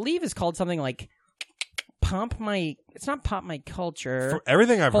that I believe is called something like Pump My. It's not Pop My Culture. For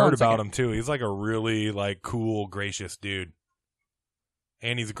everything I've Hold on heard a second. about him too, he's like a really cool, gracious dude,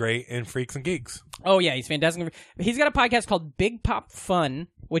 and he's great in Freaks and Geeks. Oh yeah, he's fantastic. He's got a podcast called Big Pop Fun,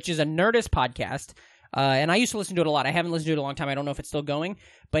 which is a Nerdist podcast. And I used to listen to it a lot. I haven't listened to it in a long time. I don't know if it's still going.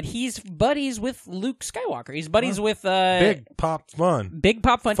 But he's buddies with Luke Skywalker. He's buddies with Big Pop Fun. Big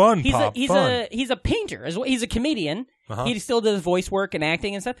Pop Fun. Fun he's Pop he's Fun. he's a painter as well. He's a comedian. Uh-huh. He still does voice work and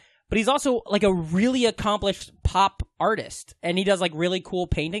acting and stuff. But he's also like a really accomplished pop artist, and he does like really cool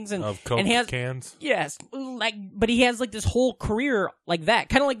paintings and Of Coke and he has cans. yes, like but he has like this whole career like that,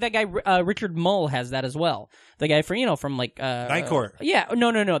 kind of like that guy Richard Mull has that as well. The guy from like Night Court. Yeah,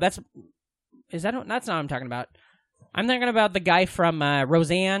 no, that's not what I'm talking about. I'm talking about the guy from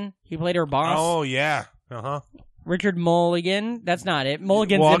Roseanne. He played her boss. Oh yeah. Uh-huh. Richard Mulligan. That's not it.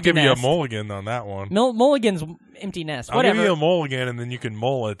 Mulligan's Well, I'll Empty give you a Nest. mulligan on that one. Mulligan's Empty Nest. I'll Whatever. give you a mulligan, and then you can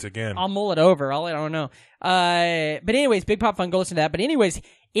mull it again. I'll mull it over. I don't know. But anyways, Big Pop Fun, go listen to that. But anyways,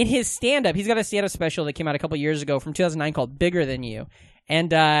 in his stand-up, he's got a stand-up special that came out a couple years ago from 2009 called Bigger Than You.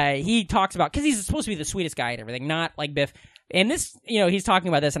 And he talks about, because he's supposed to be the sweetest guy and everything, not like Biff. And this, he's talking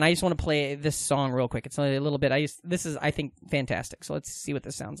about this, and I just want to play this song real quick. It's only a little bit. This is, I think, fantastic. So let's see what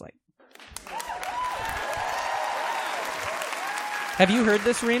this sounds like. Have you heard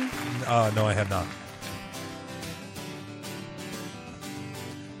this, Reem? No, I have not.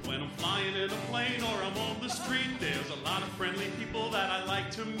 When I'm flying in a plane or I'm on the street, there's a lot of friendly people that I like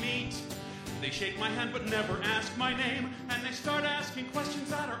to meet. They shake my hand but never ask my name, and they start asking questions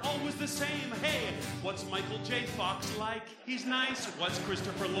that are always the same. Hey, what's Michael J. Fox like? He's nice. What's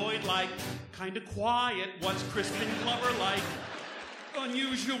Christopher Lloyd like? Kinda quiet. What's Crispin Glover like?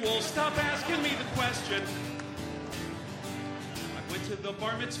 Unusual. Stop asking me the question. I went to the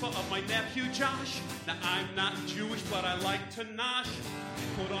bar mitzvah of my nephew Josh. Now I'm not Jewish, but I like to nosh.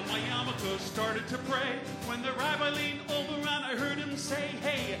 Put on my yarmulke, started to pray. When the rabbi leaned over and I heard him say,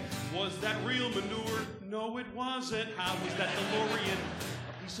 hey, was that real manure? No, it wasn't. How was that DeLorean?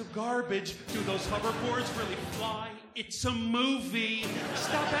 A piece of garbage. Do those hoverboards really fly? It's a movie.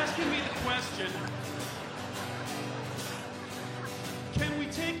 Stop asking me the question. Can we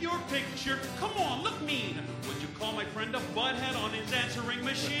take your picture? Come on, look mean. Would you call my friend a butthead on his answering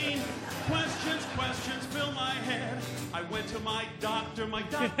machine? Questions fill my head. I went to my doctor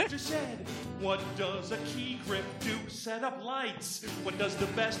said, what does a key grip do? Set up lights. What does the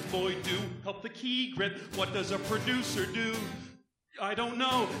best boy do? Help the key grip. What does a producer do? I don't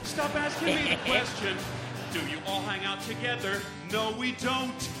know. Stop asking me the question. Do you all hang out together? No, we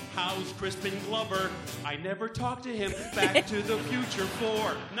don't. How's Crispin Glover? I never talked to him. Back to the Future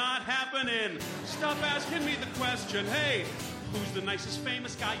 4. Not happening. Stop asking me the question. Hey, who's the nicest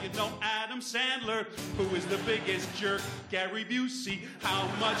famous guy you know? Adam Sandler. Who is the biggest jerk? Gary Busey. How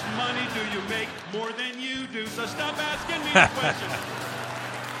much money do you make? More than you do. So stop asking me the question.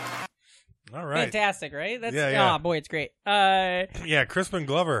 All right. Fantastic, right? That's, Yeah. Oh, boy, it's great. Yeah, Crispin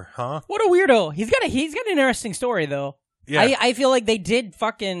Glover, huh? What a weirdo. He's got an interesting story, though. Yeah. I feel like they did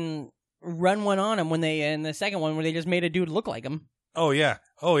fucking run one on him when they in the second one where they just made a dude look like him. Oh yeah.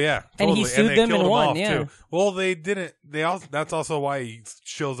 Totally. And he sued they them killed and him won, off, yeah. Too. Well, they didn't. That's also why he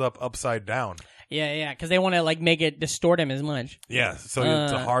shows up upside down. Yeah, because they want to like make it distort him as much. Yeah, so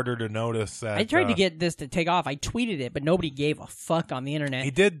it's harder to notice that. I tried to get this to take off. I tweeted it, but nobody gave a fuck on the internet.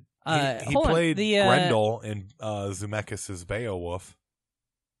 He did. He hold on, played the, Grendel in Zemeckis' Beowulf.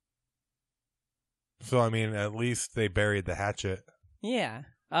 So I mean, at least they buried the hatchet. Yeah.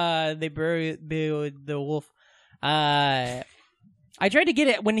 They buried the wolf. I tried to get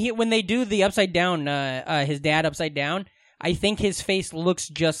it when they do the upside down. His dad upside down. I think his face looks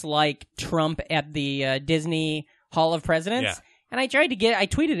just like Trump at the Disney Hall of Presidents. Yeah. And I tried to I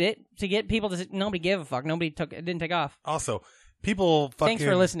tweeted it to get people to. Nobody gave a fuck. It didn't take off. Also, People fucking... Thanks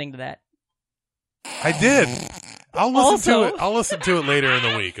for listening to that. I did. I'll listen Also- to it. I'll listen to it later in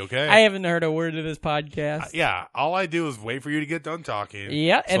the week, okay? I haven't heard a word of this podcast. Yeah, all I do is wait for you to get done talking.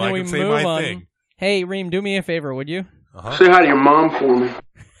 Yeah, and so then I we can say move my on. thing. Hey, Reem, do me a favor, would you? Say hi to your mom for me.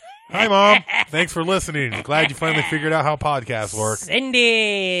 Hi, Mom. Thanks for listening. Glad you finally figured out how podcasts work.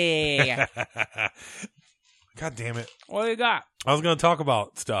 Cindy! God damn it. What do you got? I was going to talk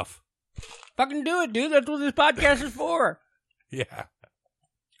about stuff. Fucking do it, dude. That's what this podcast is for. Yeah.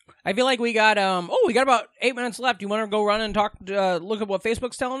 I feel like we got we got about 8 minutes left. You want to go run and talk? Look at what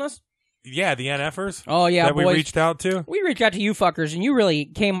Facebook's telling us. Yeah, the NFers. Oh yeah, that boys. we reached out to. We reached out to you fuckers, and you really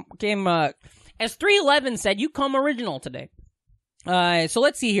came. As 311 said, you come original today. So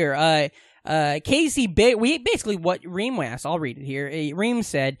let's see here. Casey, we basically what Reem asked. I'll read it here. Reem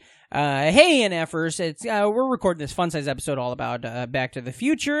said, "Hey NFers, it's we're recording this fun size episode all about Back to the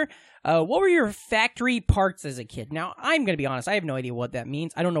Future. What were your factory parts as a kid?" Now, I'm going to be honest. I have no idea what that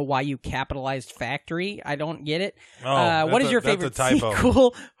means. I don't know why you capitalized factory. I don't get it. What is your favorite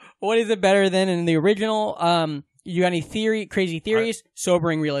sequel? What is it better than in the original? You got any crazy theories,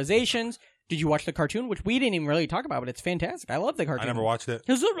 sobering realizations? Did you watch the cartoon, which we didn't even really talk about, but it's fantastic. I love the cartoon. I never watched it.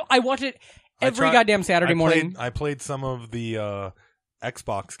 I watch it every goddamn Saturday morning. I played some of the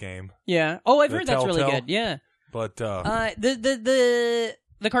Xbox game. Yeah. Oh, I've The heard that's really Telltale. good. Yeah. But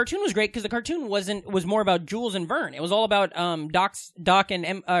The cartoon was great because the cartoon was more about Jules and Vern. It was all about Doc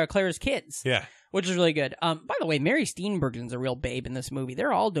and Claire's kids. yeah. Which is really good. By the way, Mary Steenburgen's a real babe in this movie.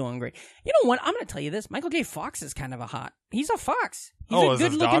 They're all doing great. You know what? I'm going to tell you this. Michael J. Fox is kind of a hot. He's a fox. He's a is his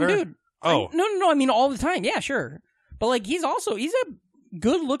good-looking daughter? dude. Oh. No. I mean, all the time. Yeah, sure. But, like, he's a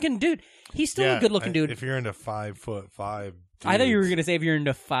good-looking dude. He's still a good-looking dude. If you're into 5'5", I thought you were going to say if you're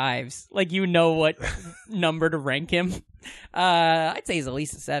into fives. Like, you know what number to rank him. I'd say he's at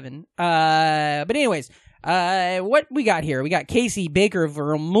least a 7. But anyways, what we got here? We got Casey Baker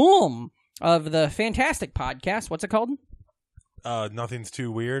Vermulm of the fantastic podcast. What's it called? Nothing's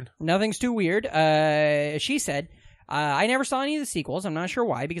Too Weird. Nothing's Too Weird. She said, I never saw any of the sequels. I'm not sure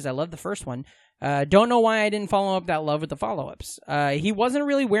why, because I love the first one. Don't know why I didn't follow up that love with the follow-ups. He wasn't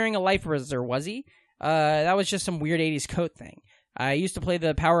really wearing a life preserver, was he? That was just some weird 80s coat thing. I used to play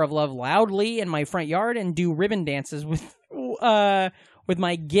The Power of Love loudly in my front yard and do ribbon dances with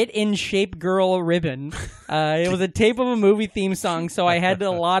my Get in Shape Girl ribbon. It was a tape of a movie theme song, so I had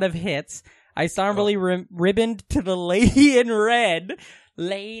a lot of hits. I somberly ribboned to the Lady in Red.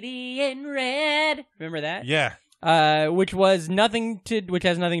 Lady in Red. Remember that? Yeah. Which has nothing to do with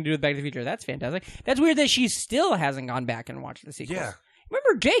Back to the Future. That's fantastic. That's weird that she still hasn't gone back and watched the sequels. Yeah.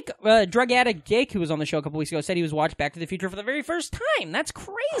 Remember Jake, drug addict Jake, who was on the show a couple weeks ago, said he was watched Back to the Future for the very first time. That's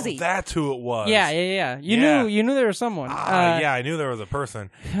crazy. Oh, that's who it was. Yeah. You knew there was someone. Yeah, I knew there was a person.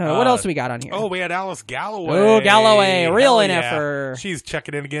 What else we got on here? Oh, we had Alice Galloway. Oh, Galloway, real Hell NFer. Yeah. She's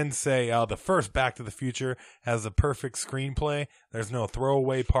checking in again to say the first Back to the Future has the perfect screenplay. There's no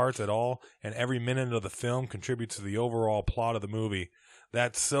throwaway parts at all, and every minute of the film contributes to the overall plot of the movie.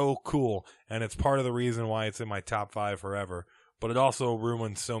 That's so cool, and it's part of the reason why it's in my top 5 forever. But it also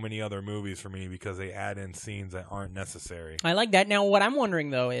ruins so many other movies for me because they add in scenes that aren't necessary. I like that. Now, what I'm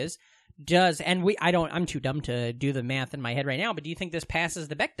wondering though is, I'm too dumb to do the math in my head right now, but do you think this passes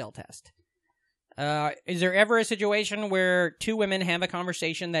the Bechdel test? Is there ever a situation where two women have a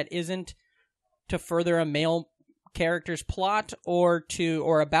conversation that isn't to further a male character's plot or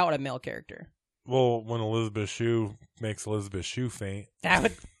about a male character? Well, when Elizabeth Shue makes Elizabeth Shue faint.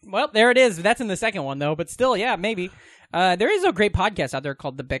 Well, there it is. That's in the second one though, but still, yeah, maybe. There is a great podcast out there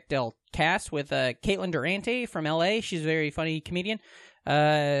called The Bechdel Cast with Caitlin Durante from LA. She's a very funny comedian.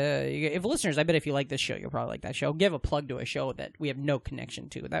 If listeners, I bet if you like this show, you'll probably like that show. Give a plug to a show that we have no connection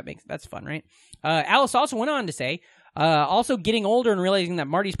to. That's fun, right? Alice also went on to say, also getting older and realizing that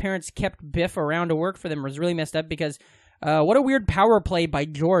Marty's parents kept Biff around to work for them was really messed up because what a weird power play by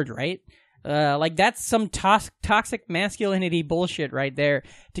George, right? Like that's some toxic masculinity bullshit right there.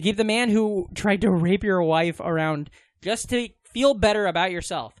 To keep the man who tried to rape your wife around just to feel better about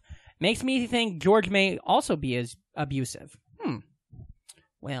yourself makes me think George may also be as abusive.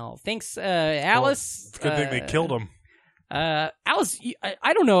 Well, thanks, Alice. Well, it's a good thing they killed him. Alice,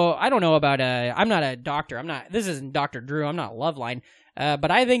 I don't know about, I'm not a doctor. This isn't Dr. Drew. I'm not Loveline.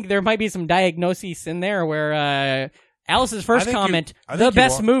 But I think there might be some diagnoses in there where, Alice's first comment, the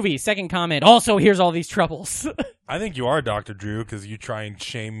best movie. Second comment, also here's all these troubles. I think you are Dr. Drew because you try and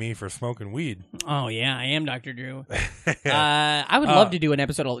shame me for smoking weed. Oh, yeah, I am Dr. Drew. I would love to do an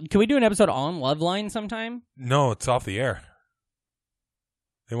episode. Can we do an episode on Loveline sometime? No, it's off the air.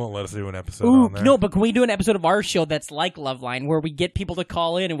 They won't let us do an episode Ooh, on there. no, but can we do an episode of our show that's like Loveline, where we get people to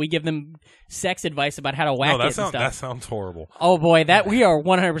call in and we give them sex advice about how to whack it and stuff? That sounds horrible. Oh boy, that we are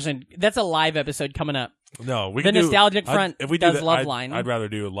 100%. That's a live episode coming up. No, we The can Nostalgic do, Front if we does do that, Loveline. I'd rather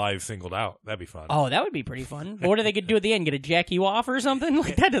do a live singled out. That'd be fun. Oh, that would be pretty fun. But what are they going to do at the end? Get a jack you off or something?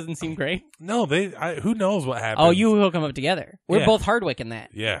 Like, that doesn't seem great. No, who knows what happens? Oh, you hook them up together. We're Yeah. both Hardwick in that.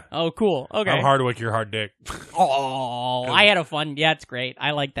 Yeah. Oh, cool. Okay. I'm Hardwick, you're Hard Dick. Oh, I had a fun. Yeah, it's great.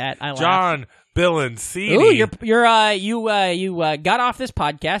 I like that. I laughed. John Billancini. Ooh, you got off this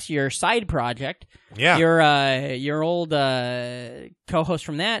podcast, your side project. Yeah. Your old co-host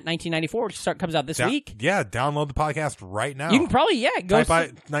from that, 1994, comes out this week. Yeah, download the podcast right now. You can probably go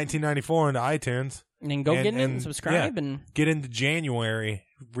type 1994 into iTunes and go get in it and subscribe and get into January.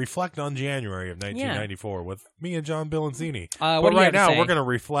 Reflect on January of 1994 with me and John Billancini. What but do you right have to now, say? we're going to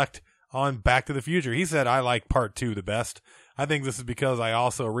reflect on Back to the Future. He said, I like part 2 the best. I think this is because I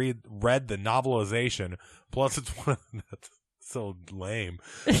also read the novelization. Plus, it's one of that's so lame.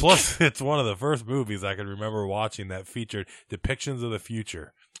 Plus, it's one of the first movies I can remember watching that featured depictions of the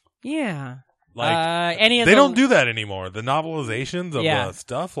future. Yeah. Like they don't do that anymore. The novelizations of Yeah.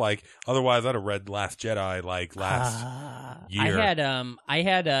 stuff, like otherwise I'd have read Last Jedi like last year. I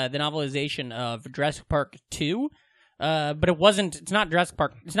had the novelization of Jurassic Park 2, but it's not Jurassic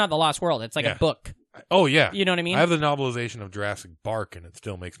Park. It's not The Lost World. It's like a book. Oh yeah, You know what I mean? I have the novelization of Jurassic Bark, and it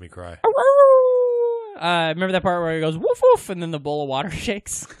still makes me cry. Remember that part where he goes woof woof and then the bowl of water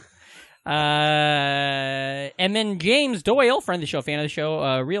shakes? And then James Doyle, friend of the show, fan of the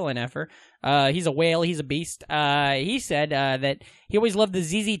show, real NFer. He's a whale. He's a beast. He said that he always loved the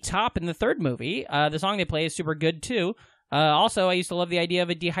ZZ Top in the third movie. The song they play is super good too. Also, I used to love the idea of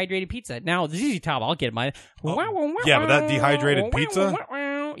a dehydrated pizza. Now, the ZZ Top, I'll get my. Yeah, but that dehydrated pizza?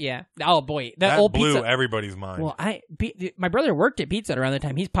 Yeah. Oh boy, That old blew pizza. everybody's mind. Well, my brother worked at Pizza Hut around the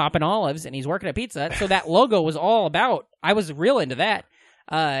time. He's popping olives and he's working at Pizza Hut, so that logo was all about. I was real into that.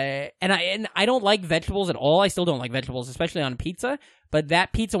 And I don't like vegetables at all. I still don't like vegetables, especially on pizza. But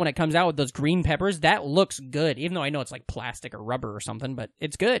that pizza, when it comes out with those green peppers, that looks good. Even though I know it's like plastic or rubber or something, but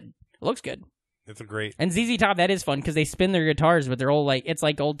it's good. It looks good. It's a great. And ZZ Top, that is fun because they spin their guitars, but they're all like, it's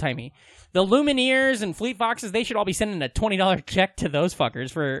like old timey. The Lumineers and Fleet Foxes, they should all be sending a $20 check to those fuckers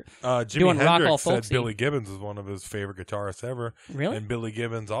for Jimi doing rock all Hendrix said folksy. Billy Gibbons is one of his favorite guitarists ever. Really? And Billy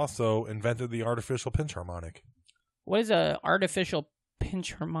Gibbons also invented the artificial pinch harmonic. What is a artificial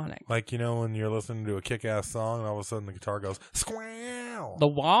pinch harmonic? Like, when you're listening to a kick-ass song and all of a sudden the guitar goes, squaw. The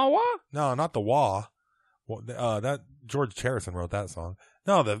wah-wah? No, not the wah. That George Harrison wrote that song.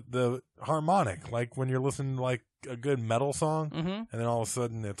 No, the harmonic, like when you're listening to like a good metal song, and then all of a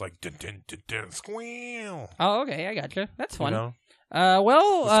sudden it's like dun dun dun dun squeal. Oh, okay, I gotcha. That's fun. You know?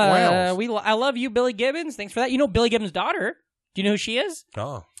 I love you, Billy Gibbons. Thanks for that. You know Billy Gibbons' daughter. Do you know who she is?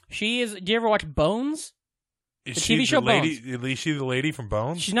 Oh, She is. Do you ever watch Bones? is The she TV show lady? Is she the lady from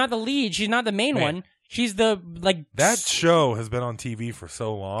Bones? She's not the lead. She's not the main Man. one. She's the That show has been on TV for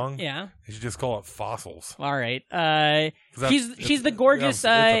so long. Yeah. They should just call it Fossils. All right. 'Cause She's the gorgeous. It's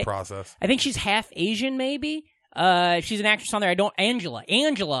a process. I think she's half Asian, maybe. She's an actress on there.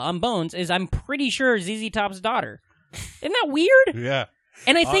 Angela on Bones is. I'm pretty sure ZZ Top's daughter. Isn't that weird? Yeah.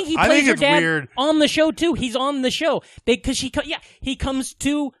 And I think he I plays think her it's dad weird. on the show too. He's on the show because he comes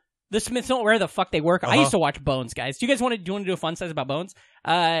to the Smithsonian where the fuck they work. I used to watch Bones, guys. Do you want to do a fun size about Bones?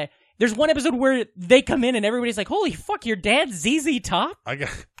 There's one episode where they come in and everybody's like, "Holy fuck, your dad's ZZ Top."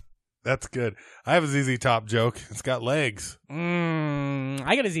 That's good. I have a ZZ Top joke. It's got legs.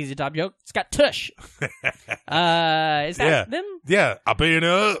 I got a ZZ Top joke. It's got tush. Is that them? Yeah. I've been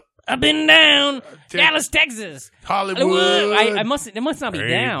up. I've been down, Dallas, Texas, Hollywood. It must not be Ain't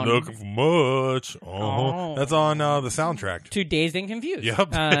down. looking for much. Oh. That's on the soundtrack. Too Dazed and Confused.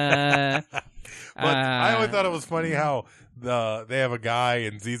 Yep. But I always thought it was funny how they have a guy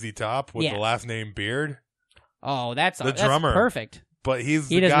in ZZ Top with the last name Beard, Oh, that's The drummer. perfect. but he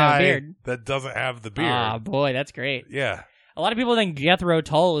doesn't have a guy beard. that doesn't have the beard. Ah, boy, that's great. Yeah. A lot of people think Jethro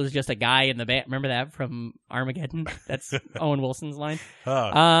Tull is just a guy in the band. Remember that from Armageddon? That's Owen Wilson's line.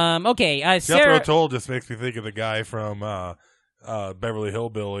 Okay, Jethro Sarah. Tull just makes me think of the guy from Beverly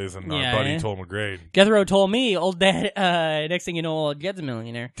Hillbillies and our buddy Tull McGrade. Jethro told me, old dad. Next thing you know, old Jed's a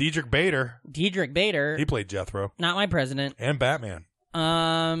millionaire. Diedrich Bader. Diedrich Bader, He played Jethro not my president. and Batman.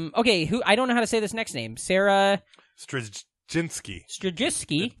 Okay, I don't know how to say this next name. Sarah Straczynski.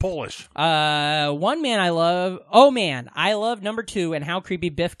 Straczynski. Polish. One man I love. Oh man, I love number 2 and how creepy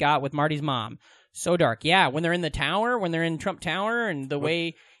Biff got with Marty's mom. So dark. Yeah, when they're in the tower, when they're in Trump Tower, and the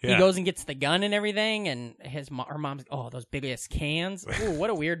way he goes and gets the gun and everything, and her mom's those big ass cans. Ooh, what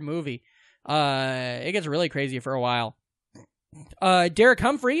a weird movie. It gets really crazy for a while. Derek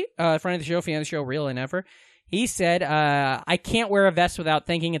Humphrey, friend of the show, fan of the show, real and ever. He said, I can't wear a vest without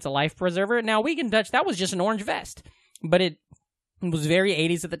thinking it's a life preserver. Now, we can touch, that was just an orange vest. But it was very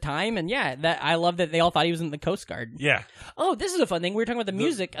 80s at the time. And yeah, I love that they all thought he was in the Coast Guard. Yeah. Oh, this is a fun thing. We were talking about the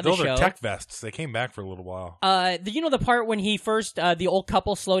music of the show. Those are tech vests. They came back for a little while. You know the part when he first, the old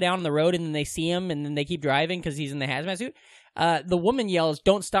couple slow down on the road and then they see him and then they keep driving because he's in the hazmat suit? The woman yells,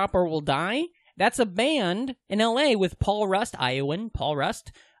 "Don't stop or we'll die." That's a band in L.A. with Paul Rust, Iowan. Paul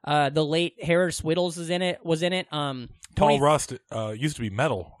Rust. The late Harris Whittles was in it. Paul Rust used to be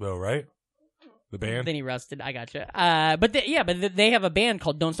metal, though, right? The band? Then he rusted. I gotcha. But they have a band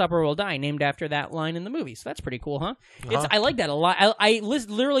called Don't Stop or We'll Die, named after that line in the movie. So that's pretty cool, huh? I like that a lot. I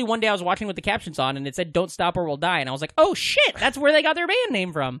literally one day I was watching with the captions on, and it said Don't Stop or We'll Die, and I was like, oh shit, that's where they got their band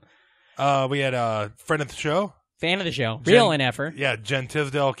name from. We had a friend of the show. Fan of the show. Real and effort. Yeah, Jen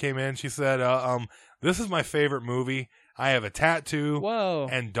Tisdale came in. She said, this is my favorite movie. I have a tattoo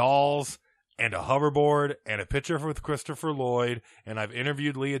and dolls and a hoverboard and a picture with Christopher Lloyd, and I've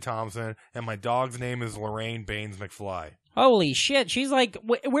interviewed Leah Thompson, and my dog's name is Lorraine Baines McFly. Holy shit. She's like,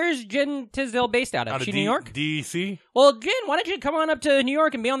 where's Jen Tisdale based out of? She New York? D.C.? Well, Jen, why don't you come on up to New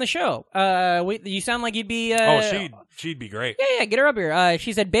York and be on the show? You sound like you'd be... she'd be great. Yeah, get her up here.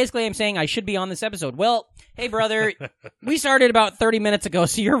 She said, basically, I'm saying I should be on this episode. Well, hey, brother, we started about 30 minutes ago,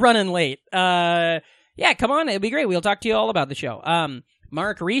 so you're running late. Yeah, come on. It'd be great. We'll talk to you all about the show.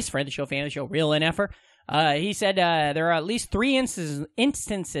 Mark Reese, friend of the show, fan of the show, real and effort. He said there are at least 3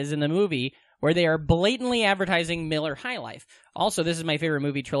 instances in the movie where they are blatantly advertising Miller High Life. Also, this is my favorite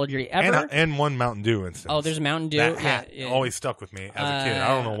movie trilogy ever. And one Mountain Dew instance. Oh, there's Mountain Dew. That hat always stuck with me as a kid. I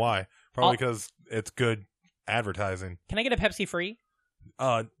don't know why. Probably because it's good advertising. Can I get a Pepsi free?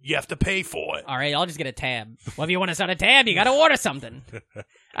 You have to pay for it. All right, I'll just get a tab. Well, if you want to start a tab, you got to order something.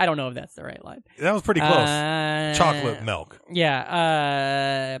 I don't know if that's the right line. That was pretty close. Chocolate milk.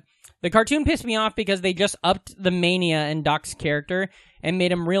 Yeah. The cartoon pissed me off because they just upped the mania in Doc's character and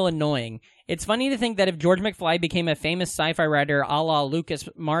made him real annoying. It's funny to think that if George McFly became a famous sci-fi writer a la Lucas,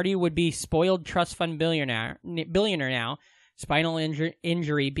 Marty would be spoiled trust fund billionaire now. Spinal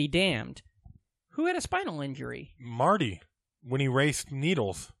injury be damned. Who had a spinal injury? Marty, when he raced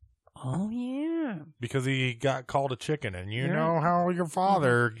needles. Oh, yeah. Because he got called a chicken, and you know how your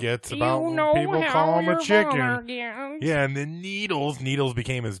father gets about when people call him a chicken. Yeah, and then Needles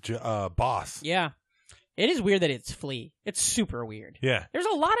became his boss. Yeah. It is weird that it's Flea. It's super weird. Yeah. There's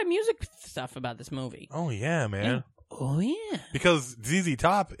a lot of music stuff about this movie. Oh, yeah, man. Yeah. Oh, yeah. Because ZZ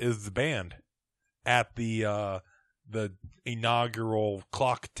Top is the band at the inaugural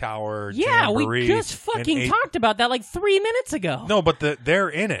clock tower jamboree. We just fucking talked about that like 3 minutes ago. No, but they're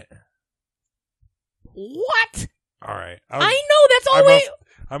in it. What? All right. I know, that's all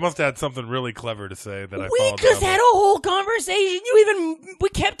I must have had something really clever to say that I We just had a whole conversation. We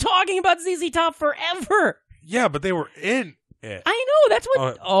kept talking about ZZ Top forever. Yeah, but they were in it. I know, that's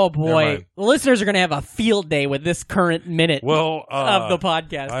what... Oh, boy. Listeners are going to have a field day with this current minute of the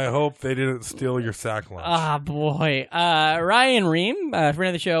podcast. I hope they didn't steal your sack lunch. Ah, boy. Ryan Ream, friend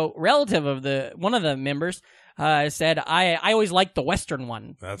of the show, relative of one of the members, said, I always liked the Western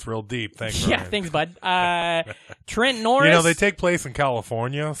one. That's real deep. Thanks, Yeah, Ryan. thanks, bud. Trent Norris. You know, they take place in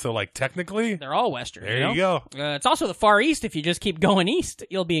California, so, like, technically... They're all Western. There you go. It's also the Far East. If you just keep going east,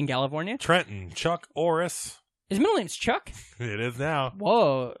 you'll be in California. Trenton, Chuck Orris. His middle name's Chuck? It is now.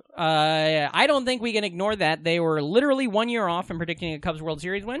 Whoa. I don't think we can ignore that. They were literally 1 year off from predicting a Cubs World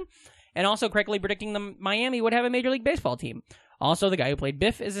Series win, and also correctly predicting the Miami would have a Major League Baseball team. Also, the guy who played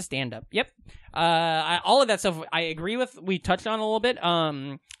Biff is a stand-up. Yep. All of that stuff I agree with. We touched on a little bit.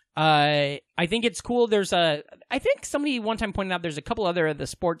 I think it's cool. I think somebody one time pointed out there's a couple other of the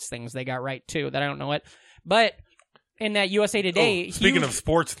sports things they got right, too, that I don't know what. But... in that USA Today... speaking of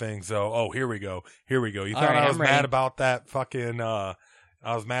sports things, though, here we go. You thought I was mad about that fucking... I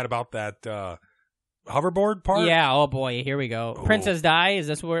was mad about that hoverboard part? Yeah, oh boy, here we go. Oh. Princess Di, is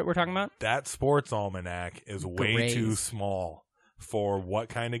this what we're talking about? That sports almanac is way too small for what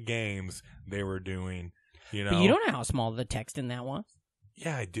kind of games they were doing. You know? But you don't know how small the text in that was.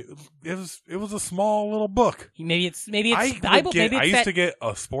 Yeah, I do. It was a small little book. Maybe it's Bible. I used to get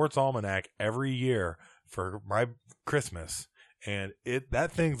a sports almanac every year for my Christmas, and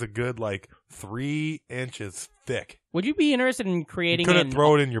that thing's a good 3 inches thick. Would you be interested in creating? You couldn't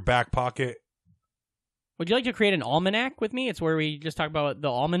throw it in your back pocket. Would you like to create an almanac with me? It's where we just talk about the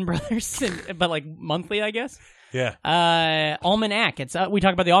Allman Brothers, but monthly, I guess. Yeah. Almanac. It's we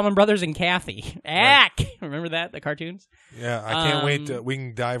talk about the Allman Brothers and Kathy. Ack. Right. Remember that, the cartoons? Yeah, I can't wait. We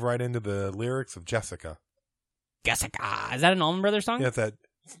can dive right into the lyrics of Jessica. Jessica. Is that an Allman Brothers song? Yeah, it's that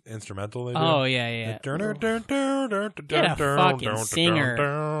instrumental they do. Oh, yeah. Get a fucking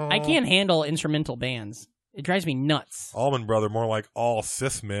singer. I can't handle instrumental bands. It drives me nuts. Allman Brother, more like all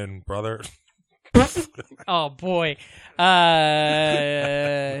cis men, brother. Oh, boy. You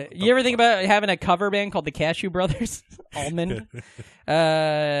ever think about having a cover band called the Cashew Brothers? Allman.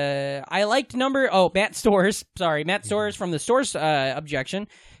 I liked Matt Stores. Sorry, Matt Stores from the Stores Objection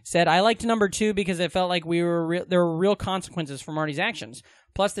said, I liked number 2 because it felt like there were real consequences for Marty's actions.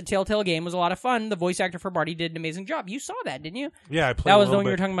 Plus, the Telltale game was a lot of fun. The voice actor for Marty did an amazing job. You saw that, didn't you? Yeah, I played that was a the little one bit.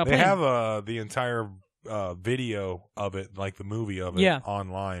 you were talking about They playing. have the entire video of it, like the movie of it,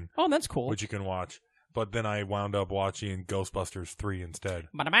 online. Oh, that's cool. Which you can watch. But then I wound up watching Ghostbusters 3 instead.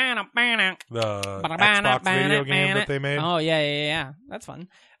 The Xbox video game that they made. Oh, yeah. That's fun.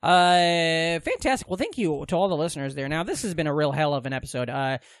 Fantastic. Well, thank you to all the listeners there. Now, this has been a real hell of an episode.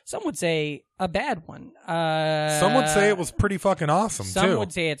 Some would say a bad one. Some would say it was pretty fucking awesome, too. Some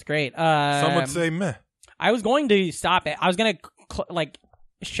would say it's great. Some would say meh. I was going to stop it. I was going to,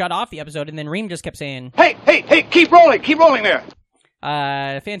 shut off the episode, and then Reem just kept saying, Hey, keep rolling there.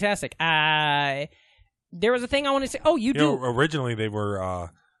 Fantastic. There was a thing I want to say. Oh, you do. Originally, they were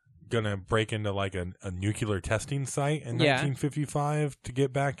going to break into like a nuclear testing site in 1955 to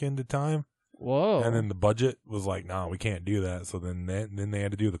get back into time. Whoa. And then the budget was like, no, we can't do that. So then they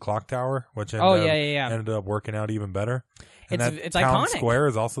had to do the clock tower, which ended up working out even better. And it's town iconic. Square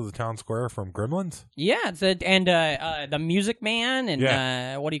is also the town square from Gremlins. Yeah, the Music Man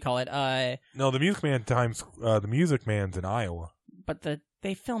and what do you call it? No, the Music Man the Music Man's in Iowa. But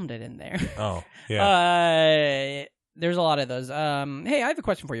they filmed it in there. Oh, yeah. There's a lot of those. Hey, I have a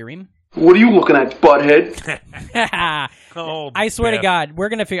question for you, Reem. What are you looking at, butthead? Oh, I swear to God, I'm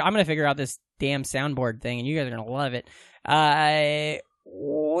gonna figure out this damn soundboard thing, and you guys are gonna love it.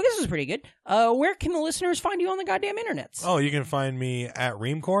 This is pretty good. Where can the listeners find you on the goddamn internets? Oh, you can find me at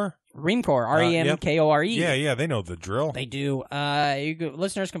Reamcore. Reamcore, Remkore. Yeah, they know the drill. They do.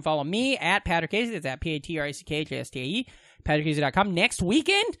 Listeners can follow me at Patrick Casey. That's at PatrickHastae. PatrickCasey.com. Next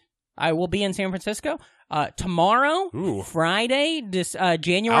weekend, I will be in San Francisco. Tomorrow, Friday,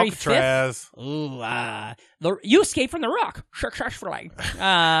 January Alcatraz. 5th. You Escape from the Rock. Successfully.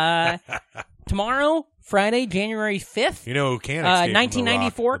 Tomorrow, Friday, January 5th. You know who can escape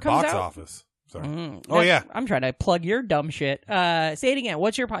 1994 from the comes box out. office. Sorry. Yeah. I'm trying to plug your dumb shit. Say it again.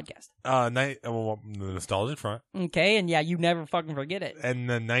 What's your podcast? The Nostalgic Front. Okay, and you never fucking forget it. And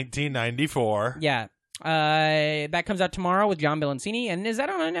then 1994. Yeah. That comes out tomorrow with John Bilancini. And is that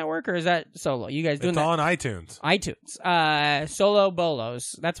on a network or is that solo? You guys doing that? It's on iTunes. iTunes. Solo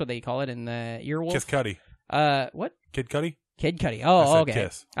Bolos. That's what they call it in the Earwolf. Kiss Cudi. What? Kid Cudi? Kid Cudi. Oh, okay.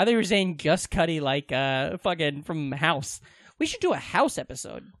 Kiss. I thought you were saying Just Cudi like fucking from House. We should do a House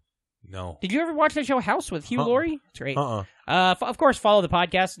episode. No. Did you ever watch that show House with Hugh Laurie? It's great. Of course, follow the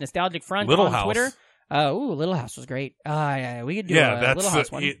podcast Nostalgic Front Little on House. Twitter. Little House was great. Yeah, we could do a Little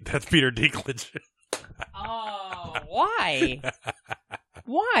House one. That's Peter Dinklage. Oh, why?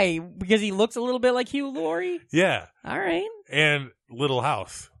 Why? Because he looks a little bit like Hugh Laurie? Yeah. All right. And Little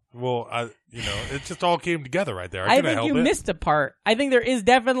House. Well, it just all came together right there. I think you missed a part. I think there is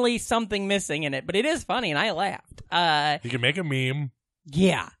definitely something missing in it, but it is funny, and I laughed. You can make a meme.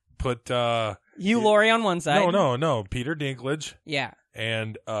 Yeah. Put Hugh Laurie on one side. No. Peter Dinklage. Yeah.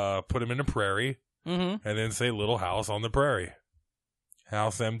 And put him in a prairie. Mm-hmm. And then say Little House on the Prairie.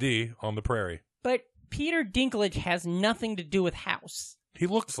 House MD on the Prairie. But Peter Dinklage has nothing to do with House. He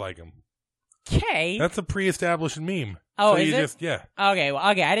looks like him. Okay. That's a pre-established meme. Oh, so is it? Yeah. Okay,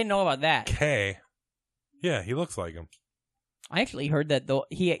 I didn't know about that. K. Yeah, he looks like him. I actually heard that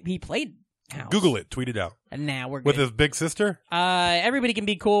he played House. Google it. Tweet it out. And now we're good. With his big sister? Everybody can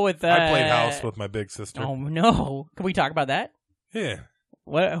be cool with... I played House with my big sister. Oh, no. Can we talk about that? Yeah.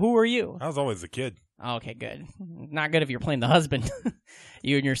 Who were you? I was always a kid. Okay, good. Not good if you're playing the husband.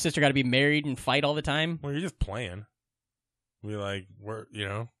 You and your sister got to be married and fight all the time. Well, you're just playing. We're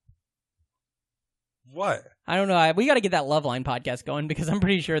What? I don't know. We got to get that Loveline podcast going because I'm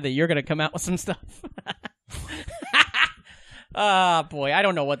pretty sure that you're going to come out with some stuff. Boy, I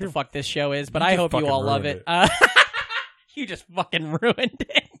don't know what the fuck this show is, but I hope you all love it. You just fucking ruined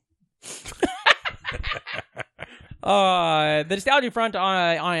it. The Nostalgia Front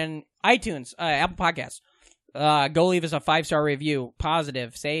on iTunes, Apple Podcasts. Go leave us a 5-star review.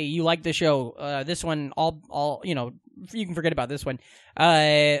 Positive. Say you like the show. This one, all you can forget about this one.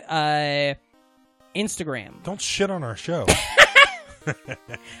 Instagram. Don't shit on our show.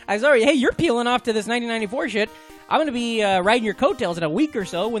 I'm sorry. Hey, you're peeling off to this 1994 shit. I'm going to be riding your coattails in a week or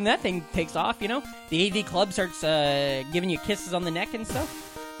so when that thing takes off, The AV Club starts giving you kisses on the neck and stuff.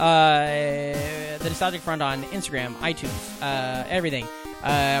 The Nostalgic Front on Instagram, iTunes, everything.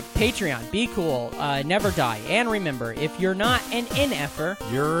 Patreon, be cool, never die, and remember, if you're not an NFer,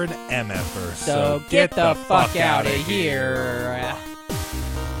 You're an MFer. so get the fuck out of here.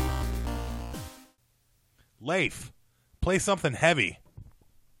 Leif, play something heavy.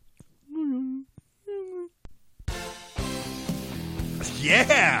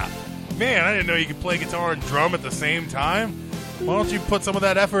 Yeah! Man, I didn't know you could play guitar and drum at the same time. Why don't you put some of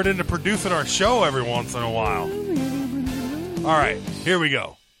that effort into producing our show every once in a while? All right, here we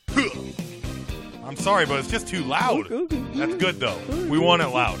go. I'm sorry, but it's just too loud. That's good, though. We want it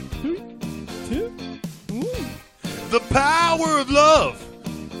loud. The power of love.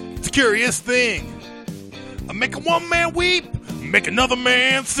 It's a curious thing. I make one man weep, make another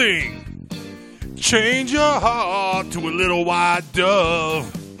man sing. Change your heart to a little white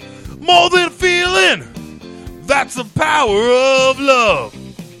dove. More than a feeling, that's the power of love.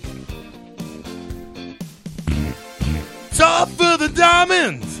 Tougher than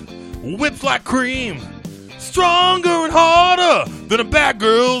diamonds, whips like cream. Stronger and harder than a bad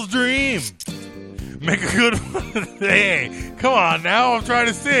girl's dream. Make a good Hey, come on now, I'm trying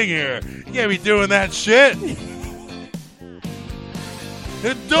to sing here. You can't be doing that shit.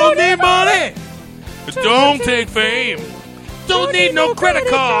 It don't need money. It don't take fame. Don't need no credit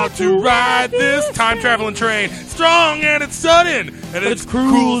card to ride this time-traveling train. Strong and it's sudden, and it's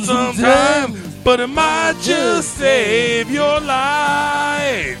cruel sometimes, but it might just save your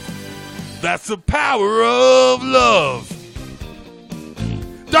life. That's the power of love.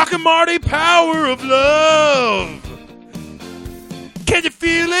 Doc and Marty, power of love. Can you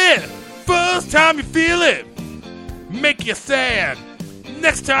feel it? First time you feel it, make you sad.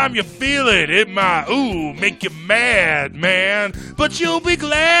 Next time you feel it, it might, make you mad, man. But you'll be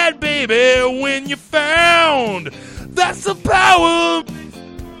glad, baby, when you're found. That's the power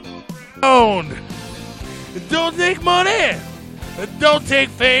of It don't take money. It don't take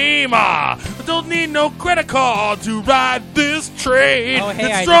fame. It don't need no credit card to ride this train. Oh, hey,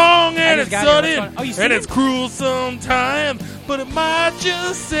 it's strong I and just it's got it. sudden. Oh, you see And it? it's cruel sometimes. But it might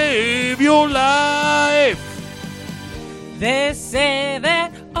just save your life. They say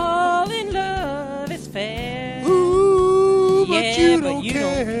that all in love is fair. Ooh, but Yeah, you but don't you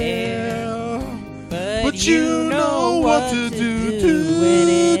don't care. But you know what to do when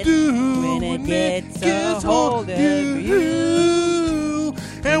it gets a hold of you.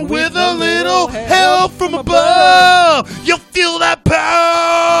 And with a little help from above, you'll feel that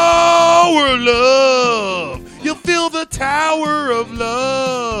power of love. You'll feel the tower of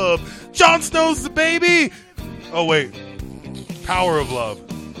love. Jon Snow's the baby. Oh, wait. Power of love.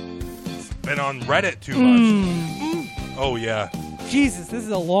 It's been on Reddit too much. Oh, yeah. Jesus, this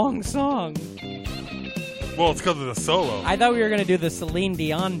is a long song. Well, it's because of the solo. I thought we were going to do the Celine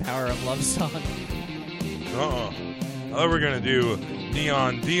Dion Power of Love song. I thought we were going to do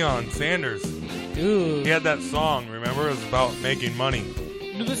Deion Sanders. Ooh. He had that song, remember? It was about making money.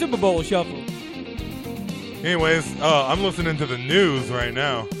 Do the Super Bowl shuffle. Anyways, I'm listening to the news right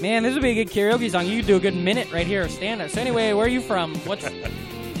now. Man, this would be a good karaoke song. You could do a good minute right here of stand-up. So anyway, where are you from?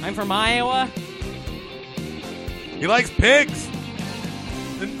 I'm from Iowa. He likes pigs.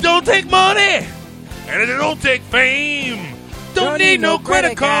 It don't take money. And it don't take fame. Don't need no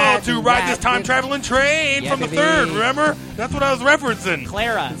credit card to ride this time-traveling train Yeah, from the baby. third, remember? That's what I was referencing.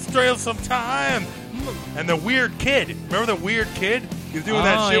 Clara. Trail some time. And the weird kid. Remember the weird kid? He was doing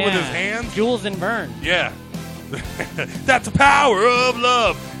that Oh, shit with yeah. his hands? Jules and Verne. Yeah. That's the power of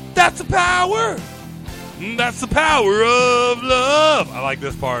love. That's the power. That's the power of love. I like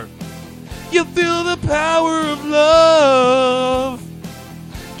this part. You feel the power of love.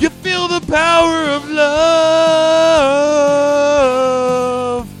 You feel the power of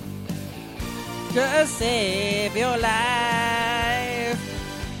love. Just save your life.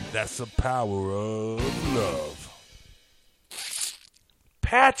 That's the power of love.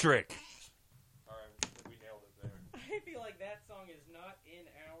 Patrick. I feel like that song is not in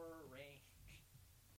our